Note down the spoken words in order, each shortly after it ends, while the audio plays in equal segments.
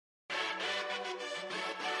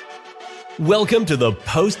Welcome to the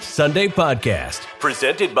Post Sunday Podcast,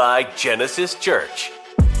 presented by Genesis Church.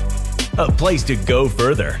 A place to go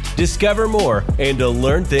further, discover more, and to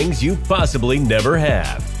learn things you possibly never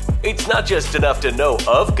have. It's not just enough to know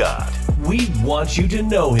of God. We want you to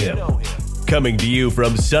know Him. Coming to you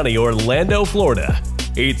from sunny Orlando, Florida,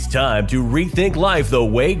 it's time to rethink life the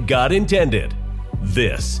way God intended.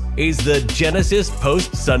 This is the Genesis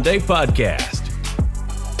Post Sunday Podcast.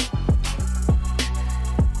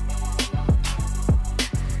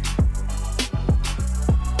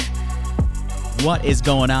 What is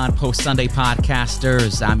going on, Post Sunday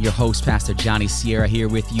podcasters? I'm your host, Pastor Johnny Sierra, here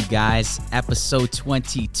with you guys. Episode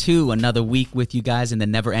 22, another week with you guys in the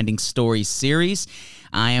Never Ending Stories series.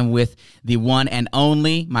 I am with the one and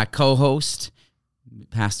only, my co-host,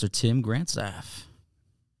 Pastor Tim Grantstaff.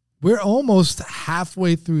 We're almost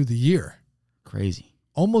halfway through the year. Crazy.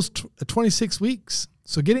 Almost 26 weeks.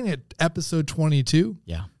 So getting at episode 22,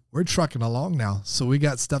 we're trucking along now. So we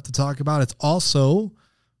got stuff to talk about. It's also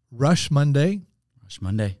Rush Monday.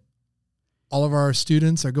 All of our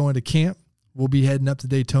students are going to camp. We'll be heading up to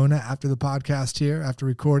Daytona after the podcast here, after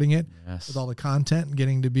recording it, with all the content and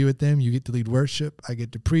getting to be with them. You get to lead worship. I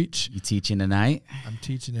get to preach. You teaching tonight? I'm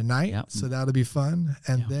teaching tonight, so that'll be fun.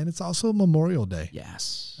 And then it's also Memorial Day.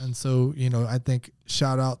 Yes. And so, I think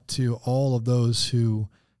shout out to all of those who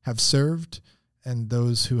have served and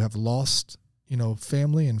those who have lost,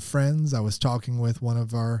 family and friends. I was talking with one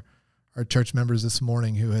of our church members this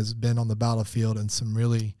morning who has been on the battlefield in some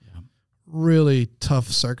really tough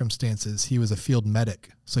circumstances. He was a field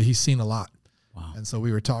medic, so he's seen a lot. Wow. And so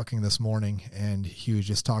we were talking this morning, and he was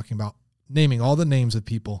just talking about naming all the names of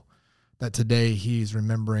people that today he's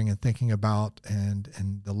remembering and thinking about and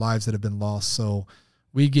the lives that have been lost. So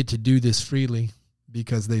we get to do this freely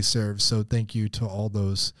because they serve. So thank you to all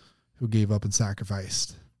those who gave up and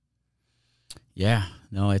sacrificed. Yeah,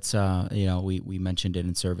 no, it's, we mentioned it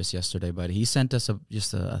in service yesterday, but he sent us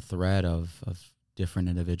just a thread of different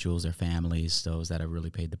individuals, their families, those that have really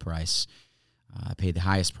paid the price, paid the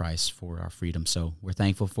highest price for our freedom. So we're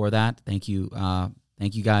thankful for that. Thank you.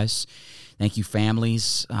 Thank you guys. Thank you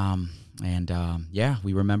families.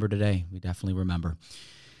 We remember today. We definitely remember.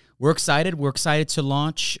 We're excited. We're excited to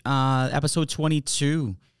launch episode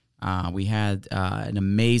 22. We had an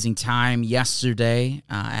amazing time yesterday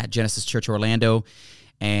at Genesis Church Orlando.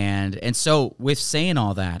 And so with saying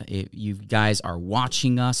all that, if you guys are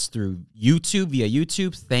watching us through YouTube, via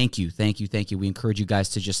YouTube, thank you. We encourage you guys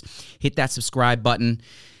to just hit that subscribe button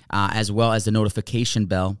as well as the notification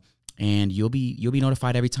bell. And you'll be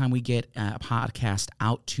notified every time we get a podcast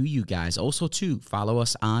out to you guys. Also, too, follow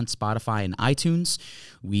us on Spotify and iTunes.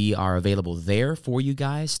 We are available there for you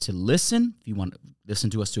guys to listen. If you want to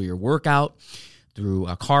listen to us through your workout, through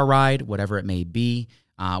a car ride, whatever it may be.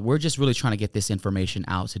 We're just really trying to get this information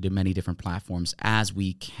out to many different platforms as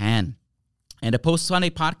we can. And a Post Sunday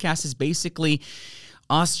podcast is basically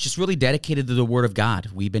us just really dedicated to the Word of God.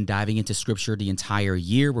 We've been diving into Scripture the entire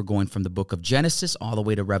year. We're going from the book of Genesis all the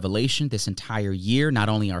way to Revelation this entire year, not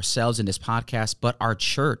only ourselves in this podcast, but our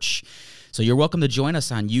church. So you're welcome to join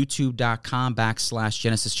us on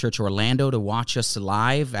youtube.com/Genesis Church Orlando to watch us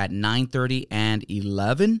live at 9:30 and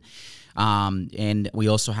 11. And we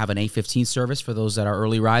also have an 8:15 service for those that are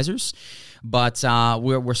early risers. But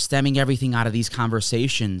we're stemming everything out of these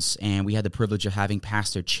conversations, and we had the privilege of having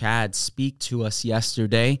Pastor Chad speak to us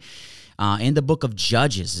yesterday in the book of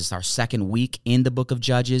Judges. It's our second week in the book of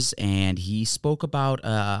Judges, and he spoke about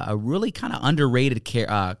a really kind of underrated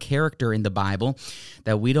character in the Bible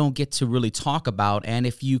that we don't get to really talk about. And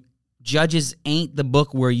if Judges ain't the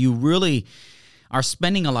book where you really are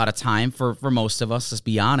spending a lot of time for most of us, let's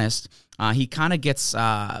be honest, he kind of gets,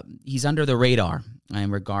 he's under the radar in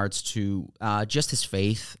regards to just his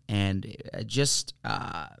faith and just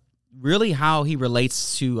really how he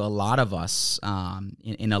relates to a lot of us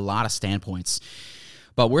in a lot of standpoints.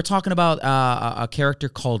 But we're talking about a character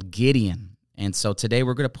called Gideon. And so today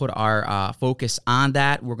we're going to put our focus on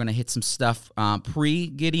that. We're going to hit some stuff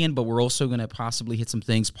pre-Gideon, but we're also going to possibly hit some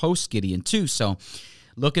things post-Gideon too. So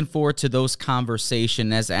looking forward to those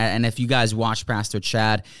conversations. And if you guys watch Pastor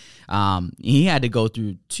Chad, he had to go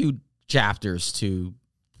through 2 chapters in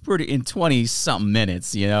 20-something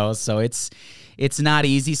minutes, So it's not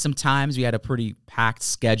easy sometimes. We had a pretty packed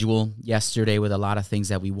schedule yesterday with a lot of things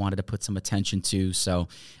that we wanted to put some attention to. So,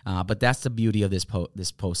 but that's the beauty of this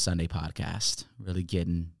Post Sunday podcast. Really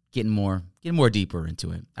getting more deeper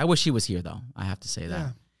into it. I wish he was here though. I have to say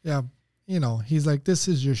that. Yeah. He's like, this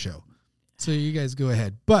is your show. So you guys go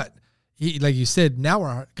ahead. But he, like you said, now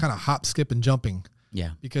we're kind of hop, skip, and jumping.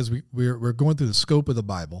 Yeah. Because we're going through the scope of the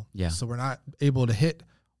Bible. Yeah. So we're not able to hit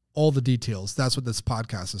all the details. That's what this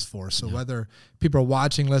podcast is for. So whether people are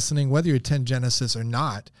watching, listening, whether you attend Genesis or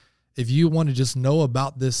not, if you want to just know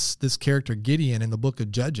about this character Gideon in the book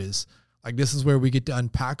of Judges, like this is where we get to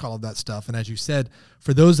unpack all of that stuff. And as you said,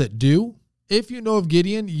 for those that do, if you know of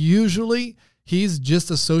Gideon, usually he's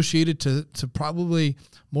just associated to probably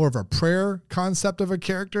more of a prayer concept of a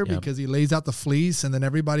character because he lays out the fleece and then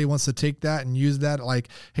everybody wants to take that and use that like,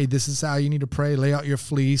 hey, this is how you need to pray, lay out your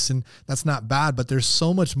fleece. And that's not bad, but there's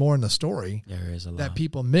so much more in the story that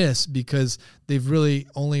people miss because they've really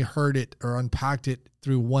only heard it or unpacked it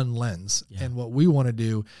through one lens. Yeah. And what we want to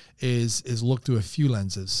do is look through a few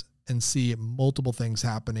lenses and see multiple things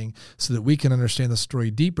happening so that we can understand the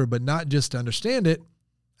story deeper, but not just to understand it,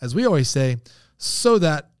 as we always say, so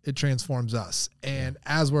that it transforms us. And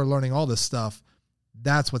as we're learning all this stuff,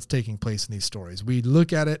 that's what's taking place in these stories. We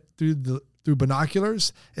look at it through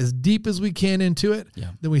binoculars as deep as we can into it. Yeah.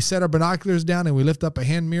 Then we set our binoculars down and we lift up a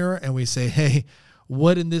hand mirror and we say, hey,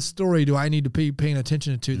 what in this story do I need to be paying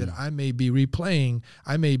attention to that I may be replaying,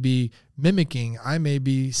 I may be mimicking, I may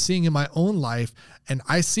be seeing in my own life, and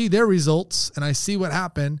I see their results and I see what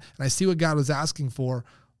happened and I see what God was asking for.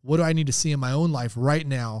 What do I need to see in my own life right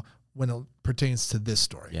now when it pertains to this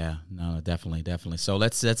story? Yeah, no, definitely. So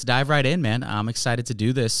let's dive right in, man. I'm excited to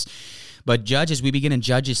do this. But Judges, we begin in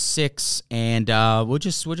Judges 6, and we'll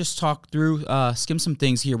just talk through, skim some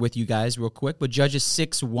things here with you guys real quick. But Judges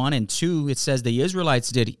 6, 1 and 2, it says, the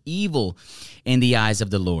Israelites did evil in the eyes of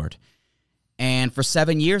the Lord. And for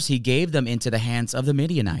 7 years he gave them into the hands of the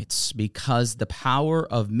Midianites, because the power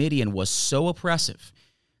of Midian was so oppressive.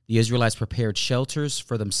 The Israelites prepared shelters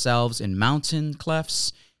for themselves in mountain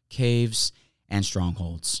clefts, caves, and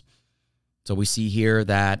strongholds. So we see here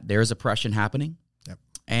that there's oppression happening. Yep.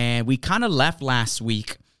 And we kind of left last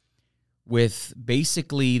week with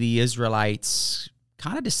basically the Israelites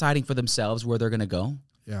kind of deciding for themselves where they're going to go.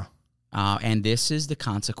 Yeah. And this is the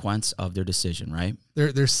consequence of their decision, right?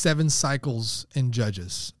 There's 7 cycles in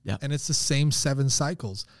Judges. Yep. And it's the same 7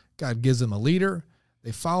 cycles. God gives them a leader.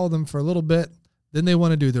 They follow them for a little bit. Then they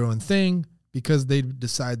want to do their own thing because they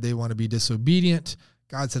decide they want to be disobedient.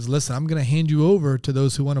 God says, listen, I'm going to hand you over to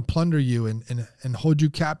those who want to plunder you and hold you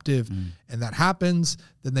captive. And that happens.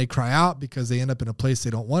 Then they cry out because they end up in a place they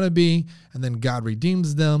don't want to be. And then God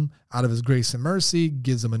redeems them out of his grace and mercy,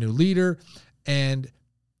 gives them a new leader. And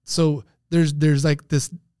so there's like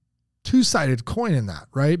this two-sided coin in that,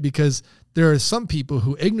 right? Because there are some people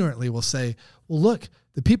who ignorantly will say, well, look,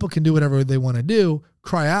 the people can do whatever they want to do,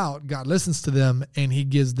 cry out, God listens to them, and he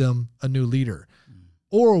gives them a new leader.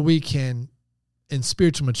 Or we can, in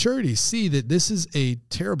spiritual maturity, see that this is a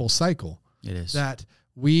terrible cycle. It is. That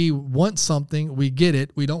we want something, we get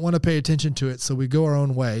it, we don't want to pay attention to it, so we go our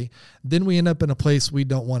own way. Then we end up in a place we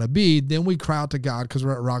don't want to be. Then we cry out to God because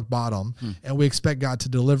we're at rock bottom, and we expect God to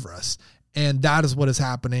deliver us. And that is what is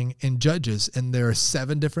happening in Judges. And there are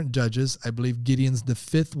 7 different judges. I believe Gideon's the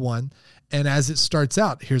 5th one. And as it starts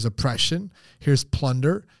out, here's oppression, here's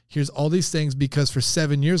plunder, here's all these things, because for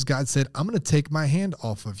 7 years, God said, I'm going to take my hand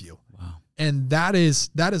off of you. Wow. And that is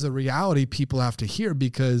a reality people have to hear,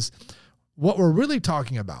 because what we're really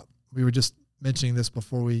talking about, we were just mentioning this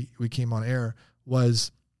before we came on air,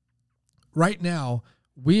 was right now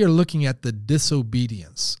we are looking at the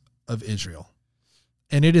disobedience of Israel.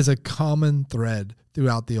 And it is a common thread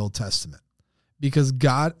throughout the Old Testament, because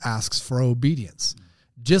God asks for obedience.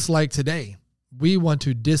 Just like today, we want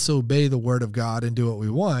to disobey the word of God and do what we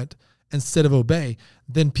want instead of obey.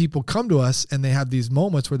 Then people come to us and they have these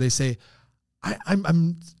moments where they say,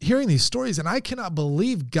 I'm hearing these stories and I cannot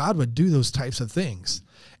believe God would do those types of things.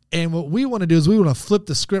 And what we want to do is we want to flip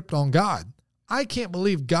the script on God. I can't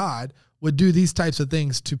believe God would do these types of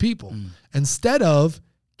things to people. Instead of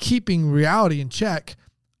keeping reality in check,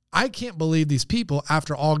 I can't believe these people,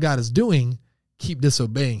 after all God is doing, keep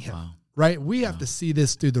disobeying him. Wow. Right? We have to see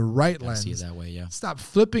this through the right lens. See it that way, yeah. Stop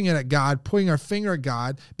flipping it at God, pointing our finger at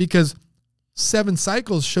God, because 7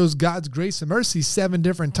 cycles shows God's grace and mercy 7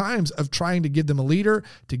 different times of trying to give them a leader,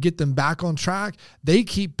 to get them back on track. They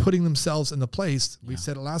keep putting themselves in the place. We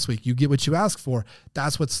said it last week. You get what you ask for.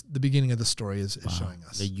 That's what's the beginning of the story is showing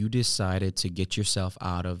us. That you decided to get yourself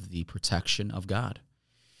out of the protection of God.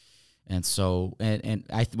 And so, when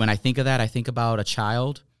I think of that, I think about a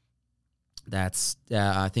child. I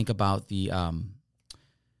think about the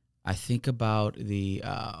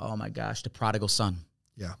the prodigal son.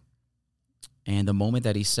 Yeah. And the moment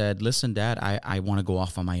that he said, listen, Dad, I want to go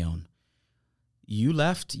off on my own. You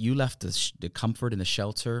left the comfort and the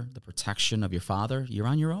shelter, the protection of your father. You're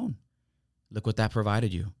on your own. Look what that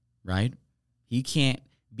provided you, right? He can't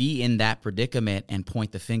be in that predicament and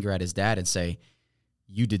point the finger at his dad and say,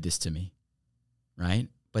 you did this to me, right?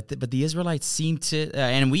 But the Israelites seem to,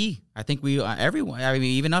 and I think everyone, I mean,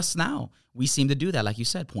 even us now, we seem to do that. Like you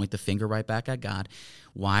said, point the finger right back at God.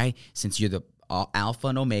 Why? Since you're the Alpha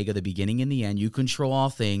and Omega, the beginning and the end, you control all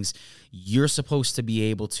things. You're supposed to be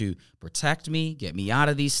able to protect me, get me out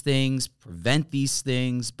of these things, prevent these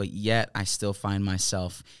things, but yet I still find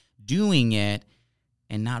myself doing it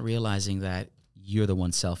and not realizing that you're the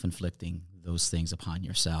one self-inflicting those things upon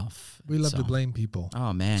yourself. We love to blame people.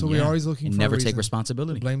 Oh, man. So we're always looking and for never a reason take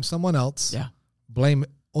responsibility. to blame someone else. Yeah. Blame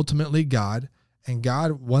ultimately God. And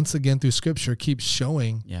God, once again, through Scripture, keeps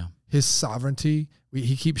showing his sovereignty.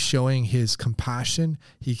 He keeps showing his compassion.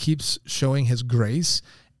 He keeps showing his grace.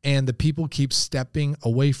 And the people keep stepping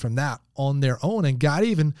away from that on their own. And God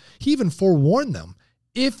he even forewarned them.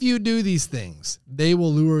 If you do these things, they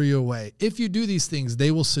will lure you away. If you do these things,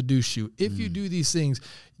 they will seduce you. If you do these things,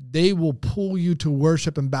 they will pull you to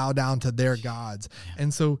worship and bow down to their gods. Yeah.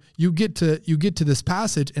 And so you get to this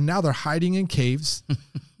passage, and now they're hiding in caves.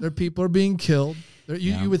 Their people are being killed.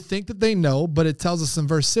 You would think that they know, but it tells us in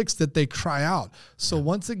verse 6 that they cry out. So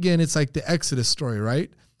once again, it's like the Exodus story,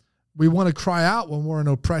 right? We want to cry out when we're in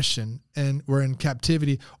oppression and we're in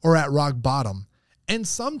captivity or at rock bottom. And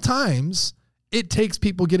sometimes it takes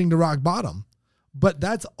people getting to rock bottom, but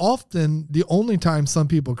that's often the only time some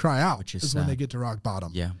people cry out, which is when they get to rock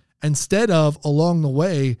bottom. Yeah. Instead of along the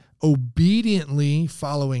way, obediently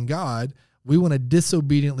following God, we want to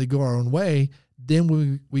disobediently go our own way.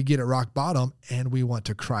 Then we get at rock bottom and we want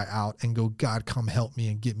to cry out and go, God, come help me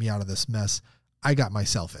and get me out of this mess I got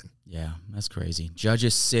myself in. Yeah, that's crazy.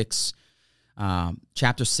 Judges 6,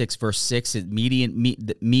 chapter 6, verse 6,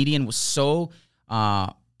 Midian was so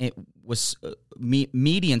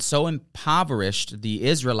Midian so impoverished the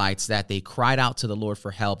Israelites that they cried out to the Lord for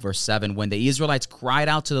help. Verse 7, when the Israelites cried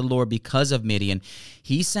out to the Lord because of Midian,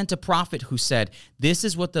 he sent a prophet who said, this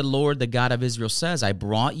is what the Lord, the God of Israel says, I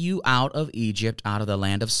brought you out of Egypt, out of the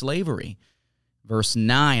land of slavery. Verse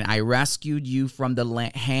 9, I rescued you from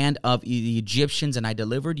the hand of the Egyptians, and I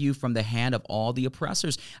delivered you from the hand of all the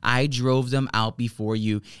oppressors. I drove them out before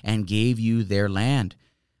you and gave you their land.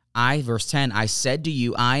 Verse 10, I said to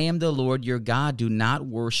you, I am the Lord your God. Do not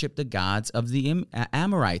worship the gods of the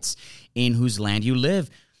Amorites in whose land you live.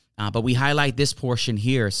 But we highlight this portion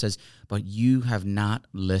here. It says, but you have not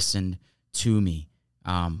listened to me.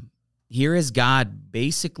 Here is God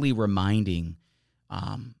basically reminding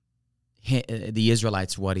the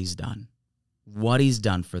Israelites what he's done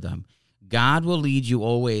for them. God will lead you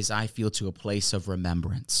always, I feel, to a place of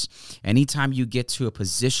remembrance. Anytime you get to a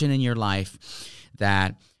position in your life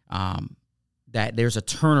that there's a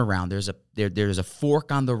turnaround, there's a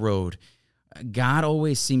fork on the road, God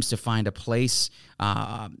always seems to find a place,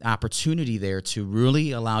 opportunity there to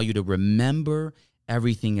really allow you to remember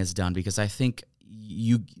everything is done, because I think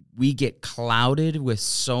we get clouded with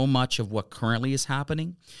so much of what currently is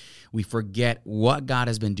happening. We forget what God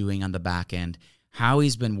has been doing on the back end, how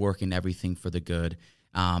he's been working everything for the good.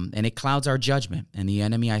 And it clouds our judgment. And the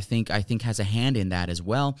enemy, I think has a hand in that as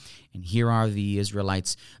well. And here are the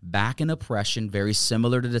Israelites back in oppression, very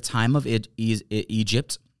similar to the time of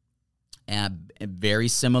Egypt. And very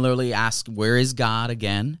similarly ask, where is God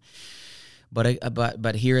again?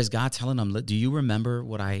 But here is God telling them, do you remember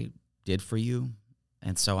what I did for you?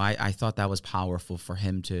 And so I thought that was powerful for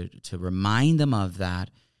him to remind them of that,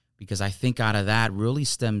 because I think out of that really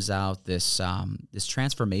stems out this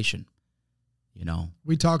transformation. You know,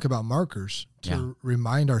 we talk about markers to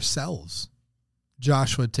remind ourselves.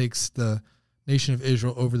 Joshua takes the nation of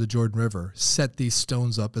Israel over the Jordan River, set these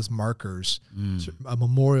stones up as markers, a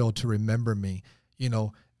memorial to remember me. You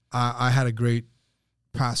know, I had a great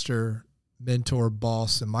pastor, mentor,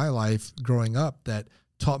 boss in my life growing up that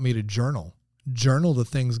taught me to journal the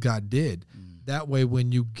things God did. That way,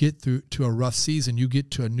 when you get through to a rough season, you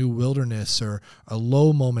get to a new wilderness or a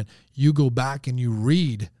low moment, you go back and you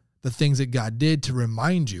read the things that God did to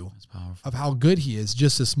remind you of how good he is.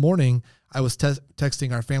 Just this morning, I was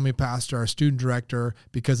texting our family pastor, our student director,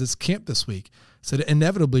 because it's camp this week. Said,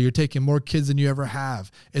 inevitably, you're taking more kids than you ever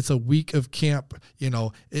have. It's a week of camp. You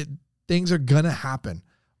know, things are going to happen.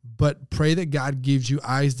 But pray that God gives you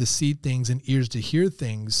eyes to see things and ears to hear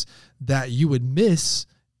things that you would miss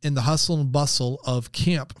in the hustle and bustle of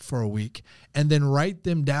camp for a week, and then write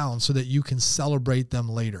them down so that you can celebrate them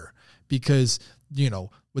later. Because, you know,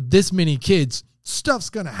 with this many kids, stuff's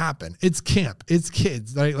going to happen. It's camp. It's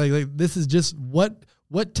kids. Like this is just what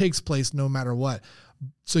takes place no matter what.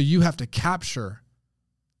 So you have to capture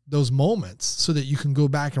those moments so that you can go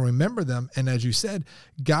back and remember them. And as you said,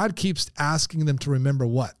 God keeps asking them to remember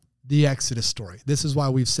what? the Exodus story. This is why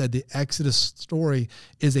we've said the Exodus story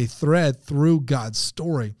is a thread through God's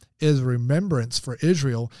story. It is a remembrance for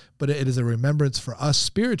Israel, but it is a remembrance for us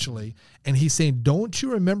spiritually. And he's saying, don't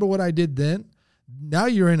you remember what I did then? Now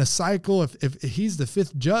you're in a cycle. If he's the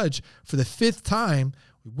fifth judge for the fifth time,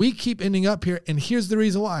 we keep ending up here. And here's the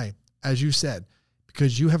reason why, as you said,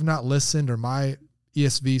 because you have not listened, or my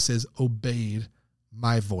ESV says obeyed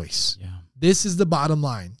my voice. Yeah. This is the bottom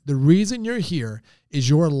line. The reason you're here is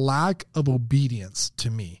your lack of obedience to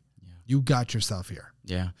me. Yeah. You got yourself here.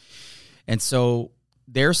 Yeah. And so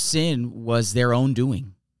their sin was their own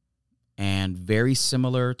doing, and very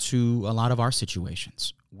similar to a lot of our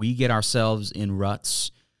situations. We get ourselves in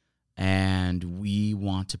ruts and we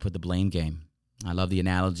want to put the blame game. I love the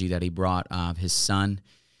analogy that he brought of his son.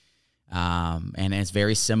 And it's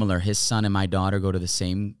very similar. His son and my daughter go to the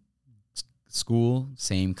same school,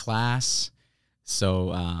 same class.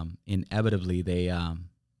 So inevitably they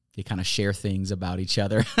kind of share things about each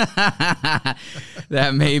other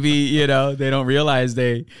that maybe, they don't realize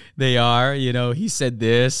they are, he said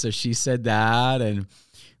this or she said that. And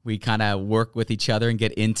we kind of work with each other and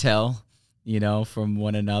get intel, from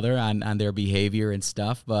one another on their behavior and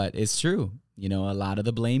stuff. But it's true. A lot of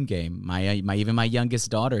the blame game. Even my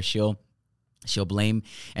youngest daughter, she'll blame,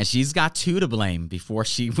 and she's got two to blame before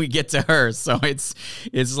we get to her. So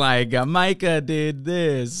it's like Micah did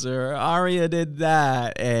this or Aria did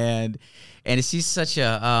that, and she's such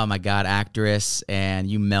a, oh my God, actress, and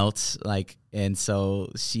you melt and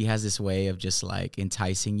so she has this way of just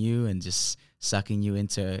enticing you and just sucking you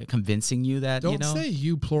into convincing you that, Don't say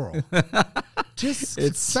you plural. Just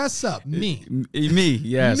fess up. Me. Me,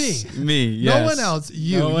 yes. Me, yes. No one else.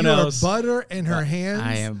 You. No one else. Are butter in her hands.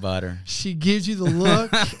 I am butter. She gives you the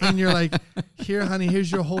look, and you're like, here, honey,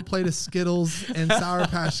 here's your whole plate of Skittles and Sour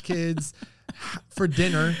Patch Kids for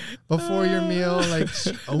dinner before your meal.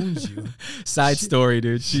 She owns you. Side story,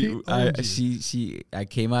 dude. I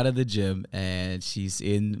came out of the gym and she's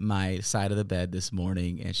in my side of the bed this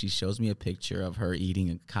morning, and she shows me a picture of her eating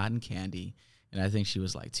a cotton candy, and I think she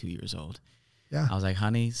was 2 years old. Yeah. I was like,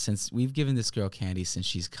 honey, since we've given this girl candy since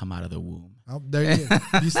she's come out of the womb. Oh, there you go.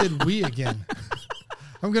 You said we again.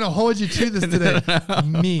 I'm going to hold you to this today.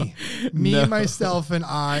 Me, myself, and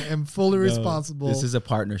I am fully responsible. This is a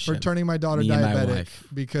partnership. For turning my daughter diabetic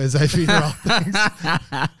because I feed her all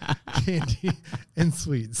things candy and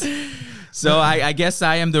sweets. So I guess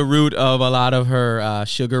I am the root of a lot of her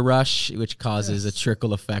sugar rush, which causes a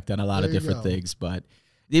trickle effect on a lot of different things. But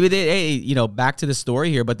back to the story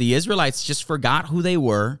here. But the Israelites just forgot who they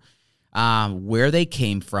were, where they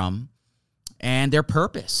came from, and their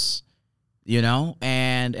purpose.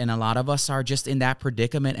 And a lot of us are just in that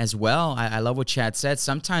predicament as well. I love what Chad said.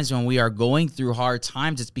 Sometimes when we are going through hard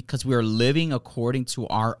times, it's because we are living according to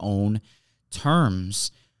our own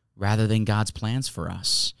terms rather than God's plans for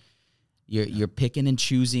us. You're picking and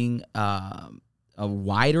choosing a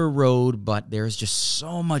wider road, but there's just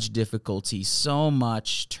so much difficulty, so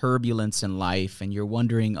much turbulence in life, and you're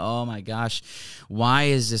wondering, oh my gosh, why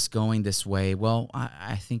is this going this way? Well,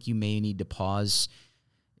 I think you may need to pause,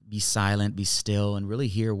 be silent, be still, and really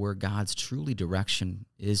hear where God's truly direction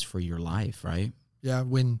is for your life, right? Yeah,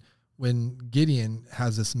 when Gideon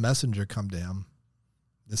has this messenger come to him,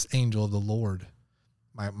 this angel of the Lord,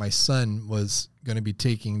 my son was going to be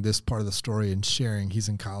taking this part of the story and sharing. He's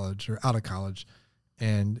in college or out of college,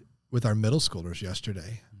 and with our middle schoolers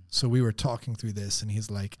yesterday. So we were talking through this, and he's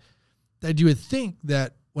like, Dad, you would think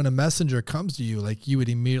that when a messenger comes to you, you would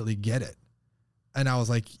immediately get it. And I was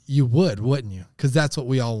like, you would, wouldn't you? Because that's what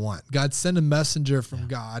we all want. God, send a messenger from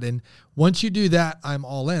God. And once you do that, I'm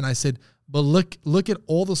all in. I said, but look at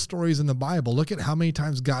all the stories in the Bible. Look at how many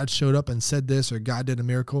times God showed up and said this, or God did a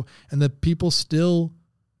miracle, and the people still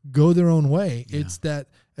go their own way. Yeah.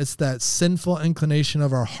 It's that sinful inclination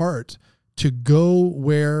of our heart to go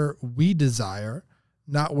where we desire,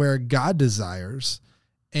 not where God desires.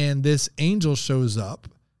 And this angel shows up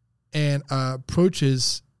and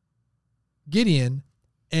approaches Gideon,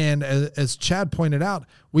 and as Chad pointed out,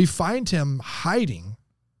 we find him hiding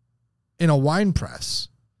in a wine press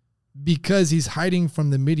because he's hiding from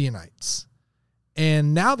the Midianites.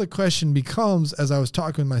 And now the question becomes, as I was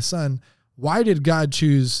talking with my son, why did God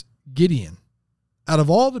choose Gideon out of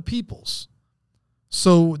all the peoples?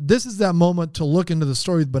 So this is that moment to look into the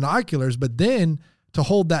story with binoculars, but then to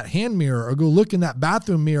hold that hand mirror or go look in that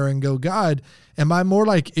bathroom mirror and go, God, am I more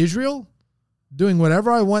like Israel, doing whatever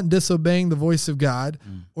I want, disobeying the voice of God?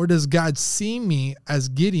 Or does God see me as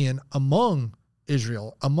Gideon among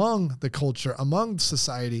Israel, among the culture, among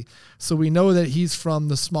society? So we know that he's from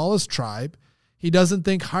the smallest tribe. He doesn't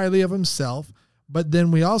think highly of himself, But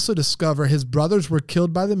then we also discover his brothers were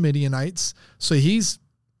killed by the Midianites. So he's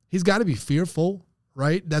got to be fearful,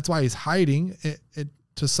 right? That's why he's hiding it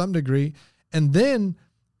to some degree. And then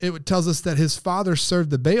it tells us that his father served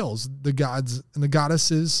the Baals, the gods and the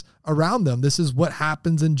goddesses around them. This is what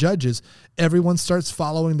happens in Judges. Everyone starts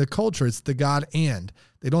following the culture. It's the God and.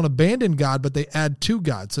 They don't abandon God, but they add to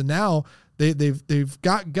God. So now they've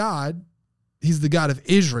got God. He's the God of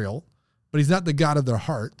Israel, but he's not the God of their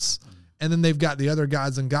hearts. And then they've got the other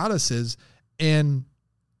gods and goddesses. And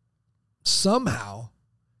somehow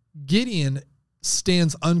Gideon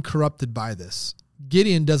stands uncorrupted by this.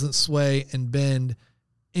 Gideon doesn't sway and bend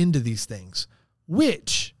into these things,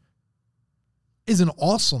 which is an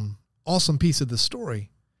awesome piece of the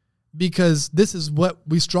story, because this is what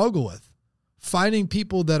we struggle with. Finding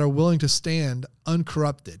people that are willing to stand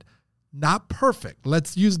uncorrupted, not perfect.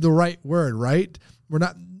 Let's use the right word, right?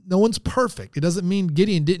 No one's perfect. It doesn't mean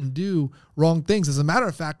Gideon didn't do wrong things. As a matter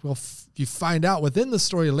of fact, you find out within the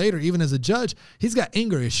story later, even as a judge, he's got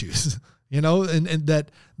anger issues, and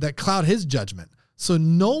that cloud his judgment. So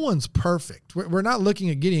no one's perfect. We're not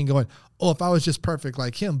looking at Gideon going, oh, if I was just perfect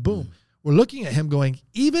like him, boom. We're looking at him going,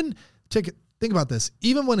 think about this,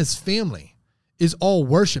 even when his family is all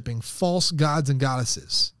worshiping false gods and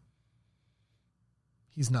goddesses,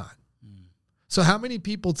 he's not. So how many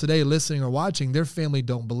people today listening or watching, their family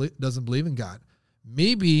doesn't believe in God?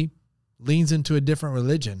 Maybe leans into a different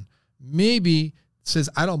religion. Maybe says,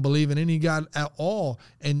 I don't believe in any God at all.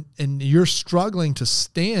 And you're struggling to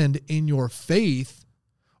stand in your faith,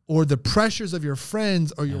 or the pressures of your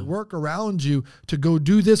friends or your work around you to go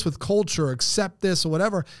do this with culture, or accept this or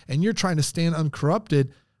whatever. And you're trying to stand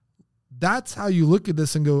uncorrupted. That's how you look at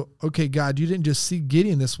this and go, okay, God, you didn't just see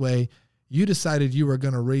Gideon this way. You decided you were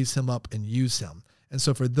going to raise him up and use him. And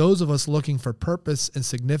so for those of us looking for purpose and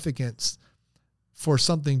significance for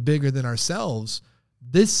something bigger than ourselves,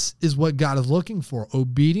 this is what God is looking for.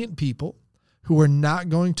 Obedient people who are not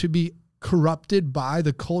going to be corrupted by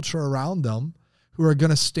the culture around them, who are going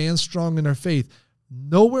to stand strong in their faith.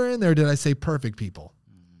 Nowhere in there did I say perfect people.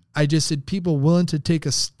 I just said people willing to take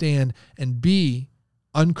a stand and be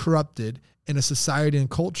uncorrupted in a society and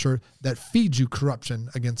culture that feeds you corruption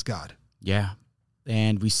against God. Yeah.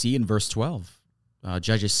 And we see in verse 12,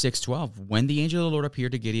 Judges 6:12, when the angel of the Lord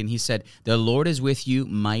appeared to Gideon, he said, the Lord is with you,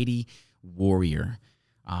 mighty warrior.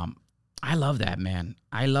 I love that, man.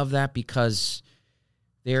 I love that because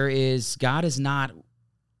God is not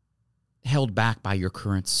held back by your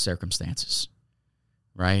current circumstances,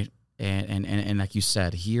 right? And like you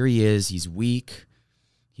said, here he is, he's weak.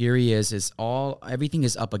 Here he is, everything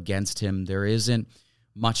is up against him. There isn't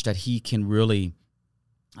much that he can really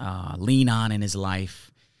lean on in his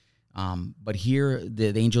life. But here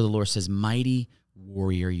the angel of the Lord says, mighty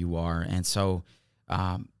warrior you are. And so,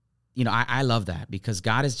 I love that because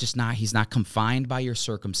God is he's not confined by your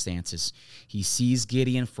circumstances. He sees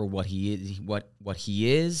Gideon for what he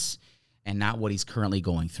is and not what he's currently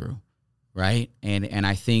going through. Right. And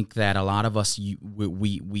I think that a lot of us,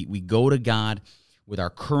 we go to God with our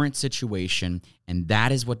current situation, and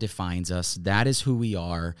that is what defines us. That is who we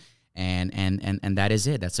are. And that is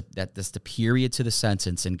it. That's the period to the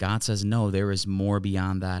sentence. And God says, no, there is more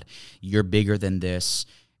beyond that. You're bigger than this.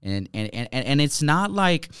 And it's not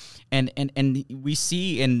like, and we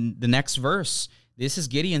see in the next verse, this is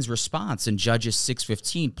Gideon's response in Judges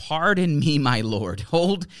 6:15. Pardon me, my Lord.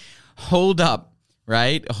 Hold up,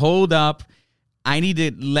 right? Hold up. I need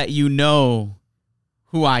to let you know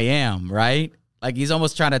who I am, right? Like he's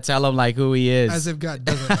almost trying to tell him like who he is. As if God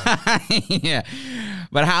doesn't know. Yeah.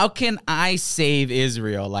 But how can I save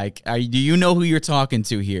Israel? Like, do you know who you're talking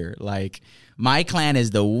to here? Like, my clan is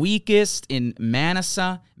the weakest in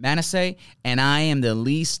Manasseh, and I am the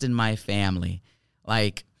least in my family.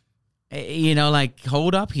 Like,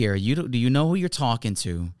 hold up here. Do you know who you're talking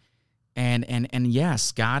to? And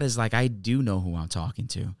yes, God is like, I do know who I'm talking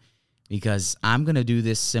to, because I'm going to do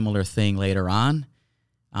this similar thing later on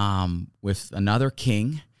with another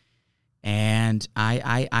king. And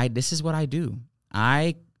I this is what I do.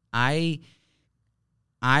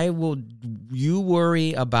 You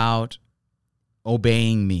worry about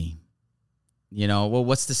obeying me.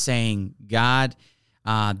 What's the saying? God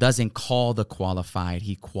doesn't call the qualified,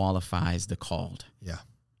 he qualifies the called. Yeah.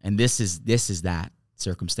 And this is that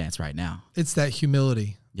circumstance right now. It's that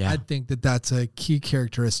humility. Yeah. I think that's a key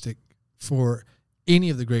characteristic for any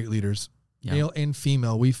of the great leaders, male and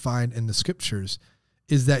female, we find in the scriptures,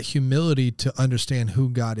 is that humility to understand who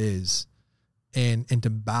God is and to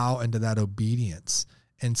bow into that obedience.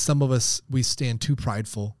 And some of us, we stand too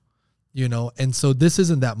prideful, and so this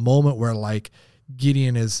isn't that moment where like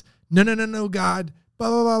Gideon is, no, God,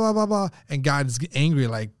 blah, blah, blah, blah, blah, blah. And God is angry,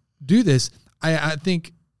 like, do this. I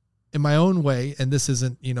think in my own way, and this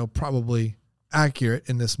isn't, probably accurate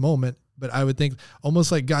in this moment, but I would think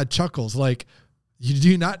almost like God chuckles, like, you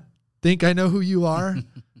do not think I know who you are?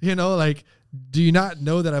 Like, do you not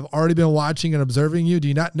know that I've already been watching and observing you? Do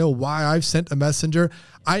you not know why I've sent a messenger?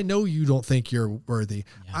 I know you don't think you're worthy.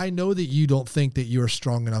 Yeah. I know that you don't think that you're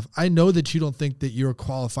strong enough. I know that you don't think that you're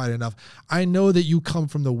qualified enough. I know that you come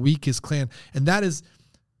from the weakest clan. And that's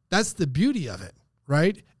the beauty of it,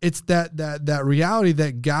 right? It's that reality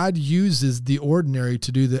that God uses the ordinary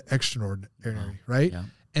to do the extraordinary, right? Yeah.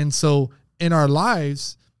 And so in our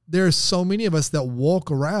lives, there are so many of us that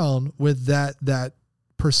walk around with that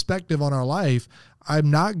perspective on our life.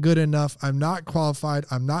 I'm not good enough. I'm not qualified.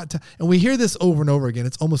 I'm not. And we hear this over and over again.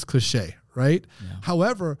 It's almost cliche, right? Yeah.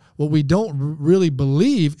 However, what we don't really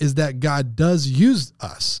believe is that God does use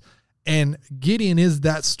us. And Gideon is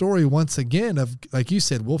that story once again of, like you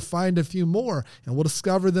said, we'll find a few more and we'll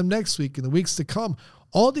discover them next week and the weeks to come.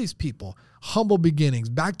 All these people, humble beginnings,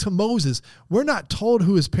 back to Moses. We're not told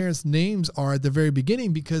who his parents' names are at the very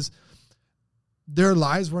beginning because their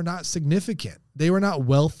lives were not significant. They were not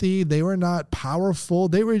wealthy. They were not powerful.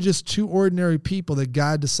 They were just two ordinary people that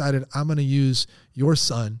God decided, I'm going to use your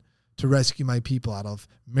son to rescue my people out of.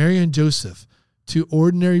 Mary and Joseph, two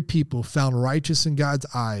ordinary people found righteous in God's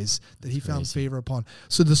eyes that he found favor upon.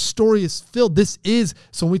 So the story is filled.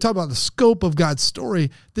 So when we talk about the scope of God's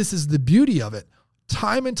story, this is the beauty of it.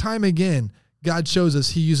 Time and time again, God shows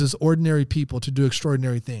us he uses ordinary people to do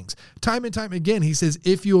extraordinary things. Time and time again, he says,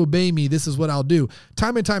 if you obey me, this is what I'll do.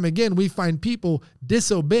 Time and time again, we find people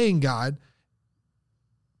disobeying God,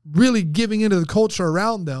 really giving into the culture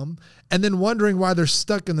around them, and then wondering why they're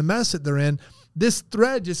stuck in the mess that they're in. This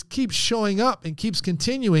thread just keeps showing up and keeps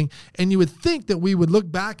continuing, and you would think that we would look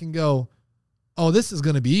back and go, oh, this is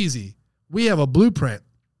going to be easy. We have a blueprint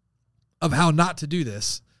of how not to do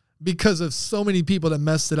this. Because of so many people that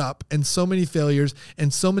messed it up and so many failures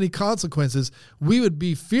and so many consequences, we would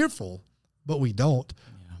be fearful, but we don't.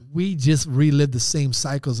 Yeah. We just relive the same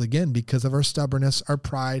cycles again because of our stubbornness, our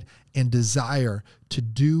pride, and desire to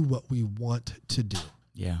do what we want to do.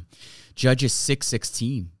 Yeah. Judges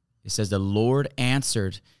 6:16, it says, the Lord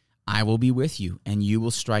answered, I will be with you, and you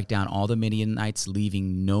will strike down all the Midianites,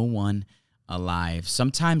 leaving no one alive.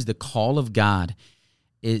 Sometimes the call of God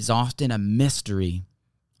is often a mystery.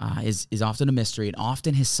 Is often a mystery, and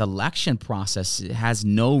often his selection process has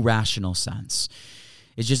no rational sense.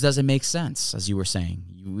 It just doesn't make sense, as you were saying.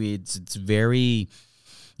 It's very,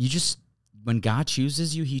 when God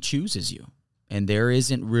chooses you, he chooses you. And there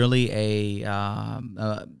isn't really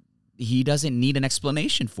he doesn't need an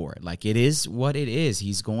explanation for it. Like, it is what it is.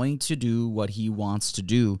 He's going to do what he wants to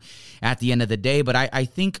do at the end of the day. But I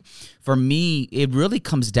think for me, it really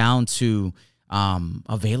comes down to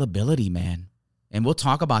availability, man. And we'll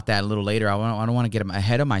talk about that a little later. I don't want to get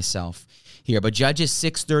ahead of myself here. But Judges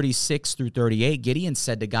 6:36 through 38, Gideon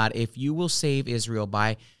said to God, if you will save Israel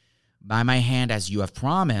by my hand as you have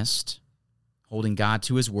promised, holding God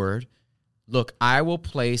to his word, look, I will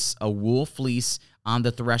place a wool fleece on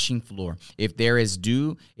the threshing floor. If there is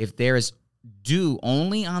dew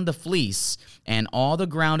only on the fleece and all the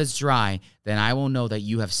ground is dry, then I will know that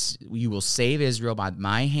you will save Israel by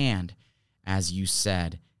my hand as you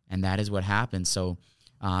said. And that is what happened. So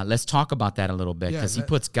let's talk about that a little bit, because he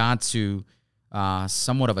puts God to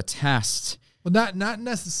somewhat of a test. Well, not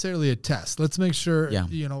necessarily a test. Let's make sure,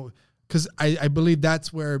 because I believe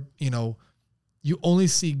that's where, you only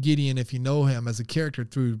see Gideon, if you know him as a character,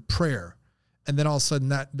 through prayer. And then all of a sudden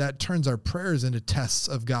that turns our prayers into tests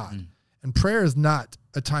of God. Mm. And prayer is not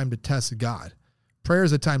a time to test God. Prayer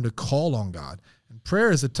is a time to call on God. And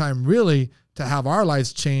prayer is a time really to have our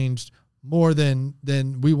lives changed more than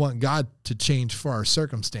we want God to change for our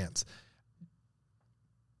circumstance.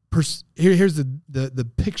 Here's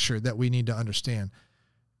the picture that we need to understand.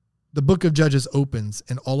 The book of Judges opens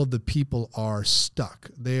and all of the people are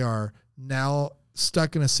stuck. They are now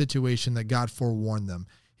stuck in a situation that God forewarned them.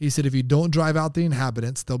 He said, if you don't drive out the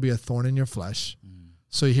inhabitants, there'll be a thorn in your flesh.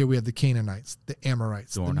 So here we have the Canaanites, the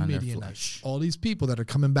Amorites, the Midianites, all these people that are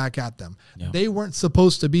coming back at them. Yeah. They weren't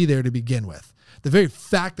supposed to be there to begin with. The very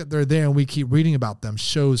fact that they're there and we keep reading about them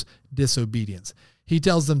shows disobedience. He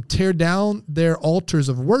tells them, tear down their altars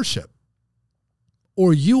of worship,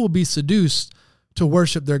 or you will be seduced to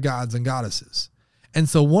worship their gods and goddesses. And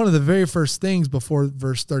so one of the very first things before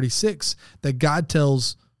verse 36 that God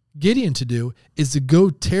tells Gideon to do is to go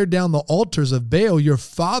tear down the altars of Baal your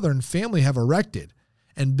father and family have erected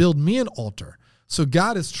and build me an altar. So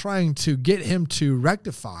God is trying to get him to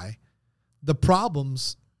rectify the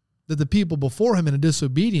problems that the people before him in a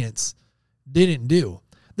disobedience didn't do.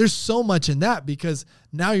 There's so much in that, because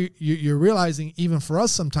now you're realizing, even for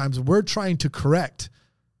us, sometimes we're trying to correct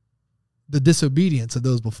the disobedience of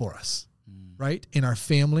those before us, right? In our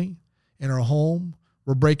family, in our home,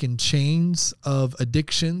 we're breaking chains of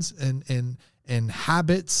addictions and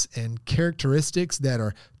habits and characteristics that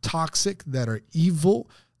are toxic, that are evil,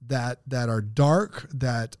 that are dark,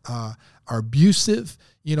 that are abusive.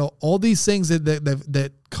 All these things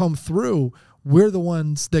that come through, we're the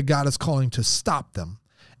ones that God is calling to stop them.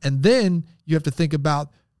 And then you have to think about,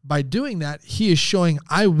 by doing that, he is showing,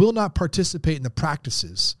 I will not participate in the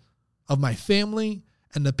practices of my family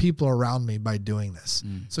and the people around me by doing this.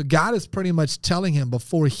 So God is pretty much telling him,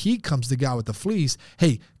 before he comes to God with the fleece,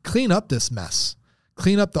 hey, clean up this mess.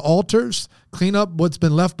 Clean up the altars, clean up what's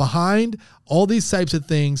been left behind, all these types of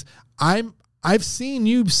things. I've seen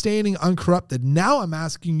you standing uncorrupted. Now I'm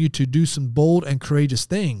asking you to do some bold and courageous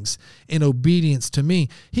things in obedience to me.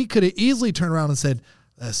 He could have easily turned around and said,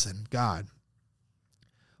 listen, God,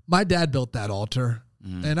 my dad built that altar,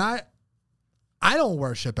 and I don't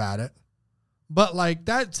worship at it, but like,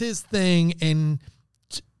 that's his thing, and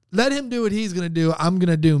let him do what he's going to do. I'm going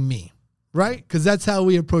to do me, right? Because that's how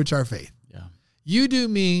we approach our faith. Yeah. You do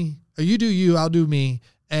me, or you do you, I'll do me,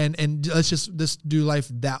 and let's just do life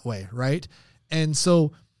that way, right? And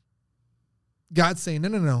so God's saying,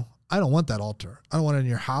 no, I don't want that altar. I don't want it in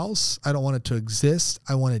your house. I don't want it to exist.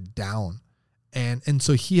 I want it down. And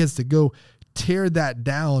so he has to go tear that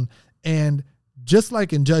down. And just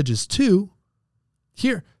like in Judges 2,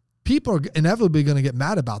 here, people are inevitably going to get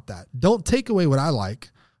mad about that. Don't take away what I like.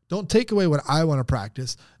 Don't take away what I want to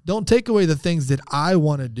practice. Don't take away the things that I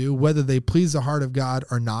want to do, whether they please the heart of God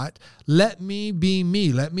or not. Let me be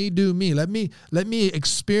me. Let me do me. Let me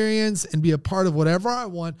experience and be a part of whatever I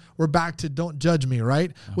want. We're back to don't judge me,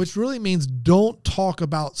 right? Yeah. Which really means don't talk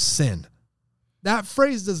about sin. That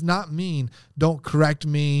phrase does not mean don't correct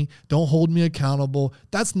me, don't hold me accountable.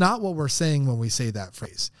 That's not what we're saying when we say that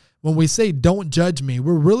phrase. When we say don't judge me,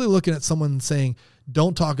 we're really looking at someone saying,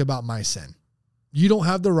 don't talk about my sin. You don't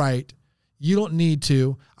have the right. You don't need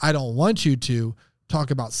to. I don't want you to talk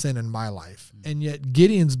about sin in my life. And yet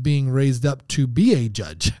Gideon's being raised up to be a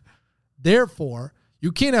judge. Therefore,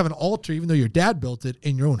 you can't have an altar, even though your dad built it,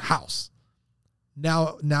 in your own house.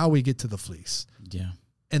 Now we get to the fleece. Yeah.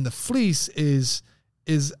 And the fleece is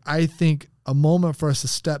I think a moment for us to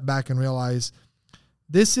step back and realize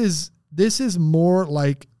this is more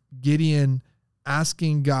like Gideon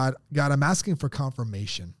asking God, I'm asking for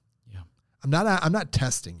confirmation. I'm not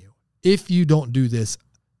testing you. If you don't do this,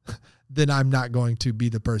 then I'm not going to be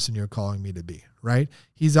the person you're calling me to be, right?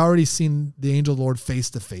 He's already seen the angel of the Lord face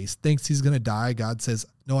to face, thinks he's going to die. God says,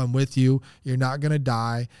 no, I'm with you. You're not going to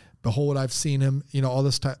die. Behold, I've seen him, all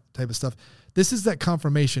this type of stuff. This is that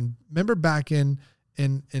confirmation. Remember back in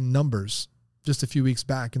Numbers, just a few weeks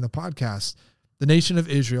back in the podcast, the nation of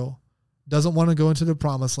Israel doesn't want to go into the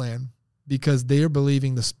promised land because they are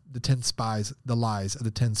believing the 10 spies, the lies of the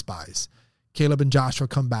 10 spies. Caleb and Joshua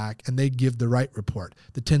come back and they give the right report.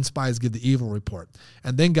 The 10 spies give the evil report.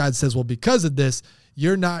 And then God says, well, because of this,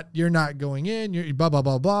 you're not going in, you're blah, blah,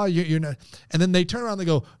 blah, blah. You're not. And then they turn around and they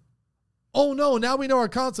go, oh no, now we know our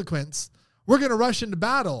consequence. We're going to rush into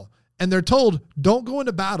battle. And they're told, don't go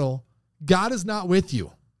into battle. God is not with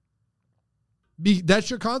you. That's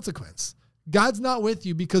your consequence. God's not with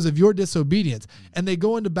you because of your disobedience. And they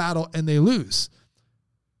go into battle and they lose.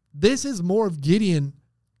 This is more of Gideon,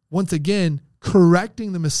 once again,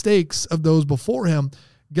 correcting the mistakes of those before him.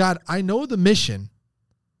 God, I know the mission.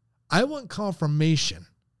 I want confirmation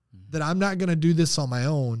that I'm not going to do this on my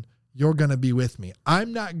own. You're going to be with me.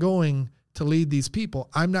 I'm not going to lead these people.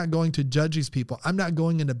 I'm not going to judge these people. I'm not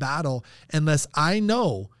going into battle unless I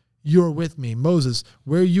know you're with me. Moses,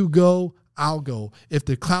 where you go, I'll go. If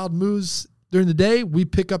the cloud moves during the day, we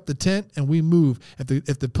pick up the tent and we move.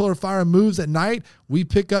 If the pillar of fire moves at night, we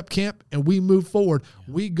pick up camp and we move forward.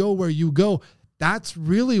 Yeah. We go where you go. That's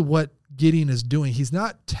really what Gideon is doing. He's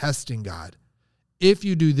not testing God. If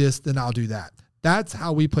you do this, then I'll do that. That's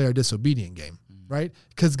how we play our disobedient game, right?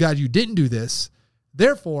 Because God, you didn't do this.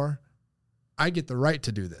 Therefore, I get the right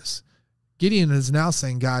to do this. Gideon is now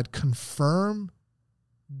saying, God, confirm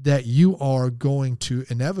that you are going to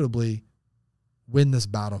inevitably win this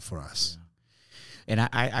battle for us. Yeah. And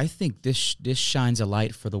I think this shines a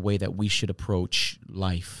light for the way that we should approach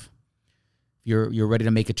life. You're ready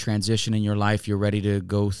to make a transition in your life. You're ready to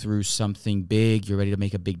go through something big. You're ready to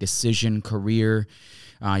make a big decision, career.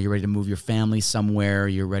 You're ready to move your family somewhere.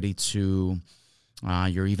 You're ready to,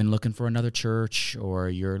 you're even looking for another church, or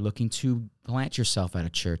you're looking to plant yourself at a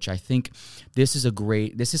church. I think this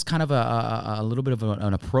is kind of a little bit of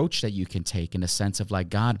an approach that you can take, in the sense of like,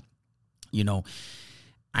 God,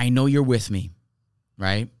 I know you're with me,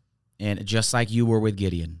 right? And just like you were with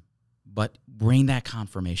Gideon, but bring that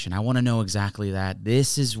confirmation. I want to know exactly that.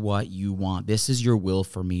 This is what you want. This is your will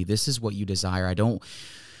for me. This is what you desire.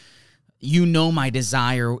 My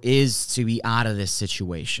desire is to be out of this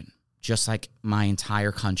situation, just like my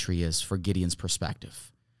entire country is for Gideon's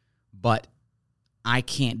perspective. But I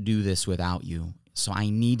can't do this without you. So I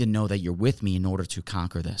need to know that you're with me in order to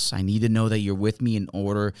conquer this. I need to know that you're with me in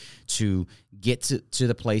order to get to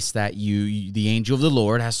the place that the angel of the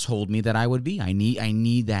Lord has told me that I would be. I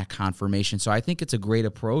need that confirmation. So I think it's a great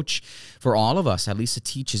approach for all of us. At least it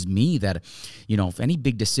teaches me that, if any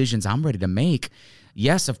big decisions I'm ready to make,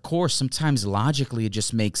 yes, of course, sometimes logically it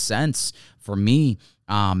just makes sense for me.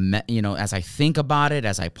 As I think about it,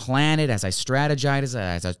 as I plan it, as I strategize,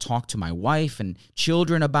 as I talk to my wife and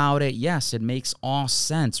children about it, yes, it makes all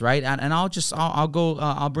sense, right? And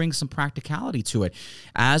I'll bring some practicality to it.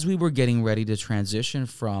 As we were getting ready to transition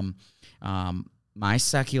from my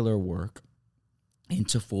secular work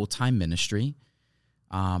into full-time ministry,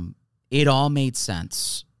 it all made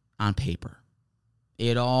sense on paper.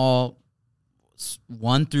 It all,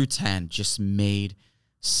 1 through 10, just made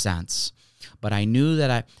sense. But I knew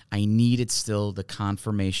that I needed still the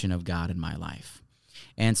confirmation of God in my life.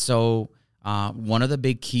 And so one of the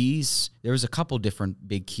big keys, there was a couple different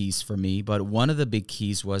big keys for me, but one of the big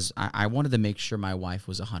keys was I wanted to make sure my wife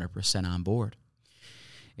was 100% on board.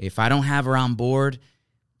 If I don't have her on board,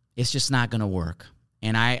 it's just not going to work.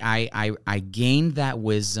 And I gained that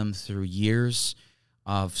wisdom through years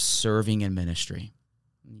of serving in ministry.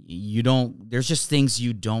 There's just things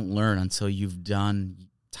you don't learn until you've done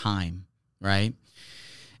time. Right.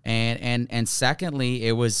 And secondly,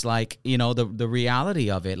 it was like, the reality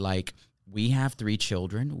of it, like we have 3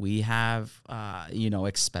 children, we have,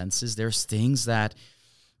 expenses. There's things that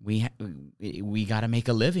we got to make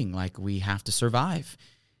a living. Like we have to survive.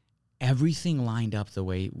 Everything lined up the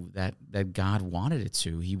way that God wanted it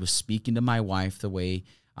to. He was speaking to my wife the way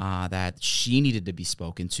that she needed to be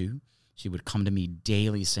spoken to. She would come to me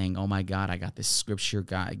daily saying, oh, my God, I got this scripture.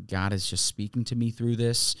 God is just speaking to me through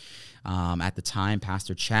this. At the time,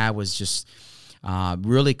 Pastor Chad was just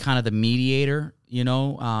really kind of the mediator,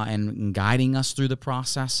 and guiding us through the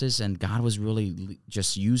processes. And God was really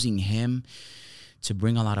just using him to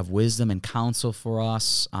bring a lot of wisdom and counsel for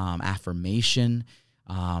us, affirmation.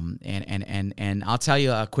 And I'll tell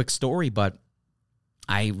you a quick story, but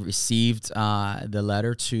I received the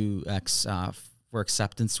letter for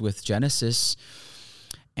acceptance with Genesis.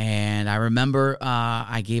 And I remember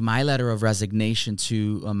I gave my letter of resignation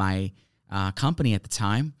to my company at the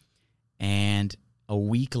time. And a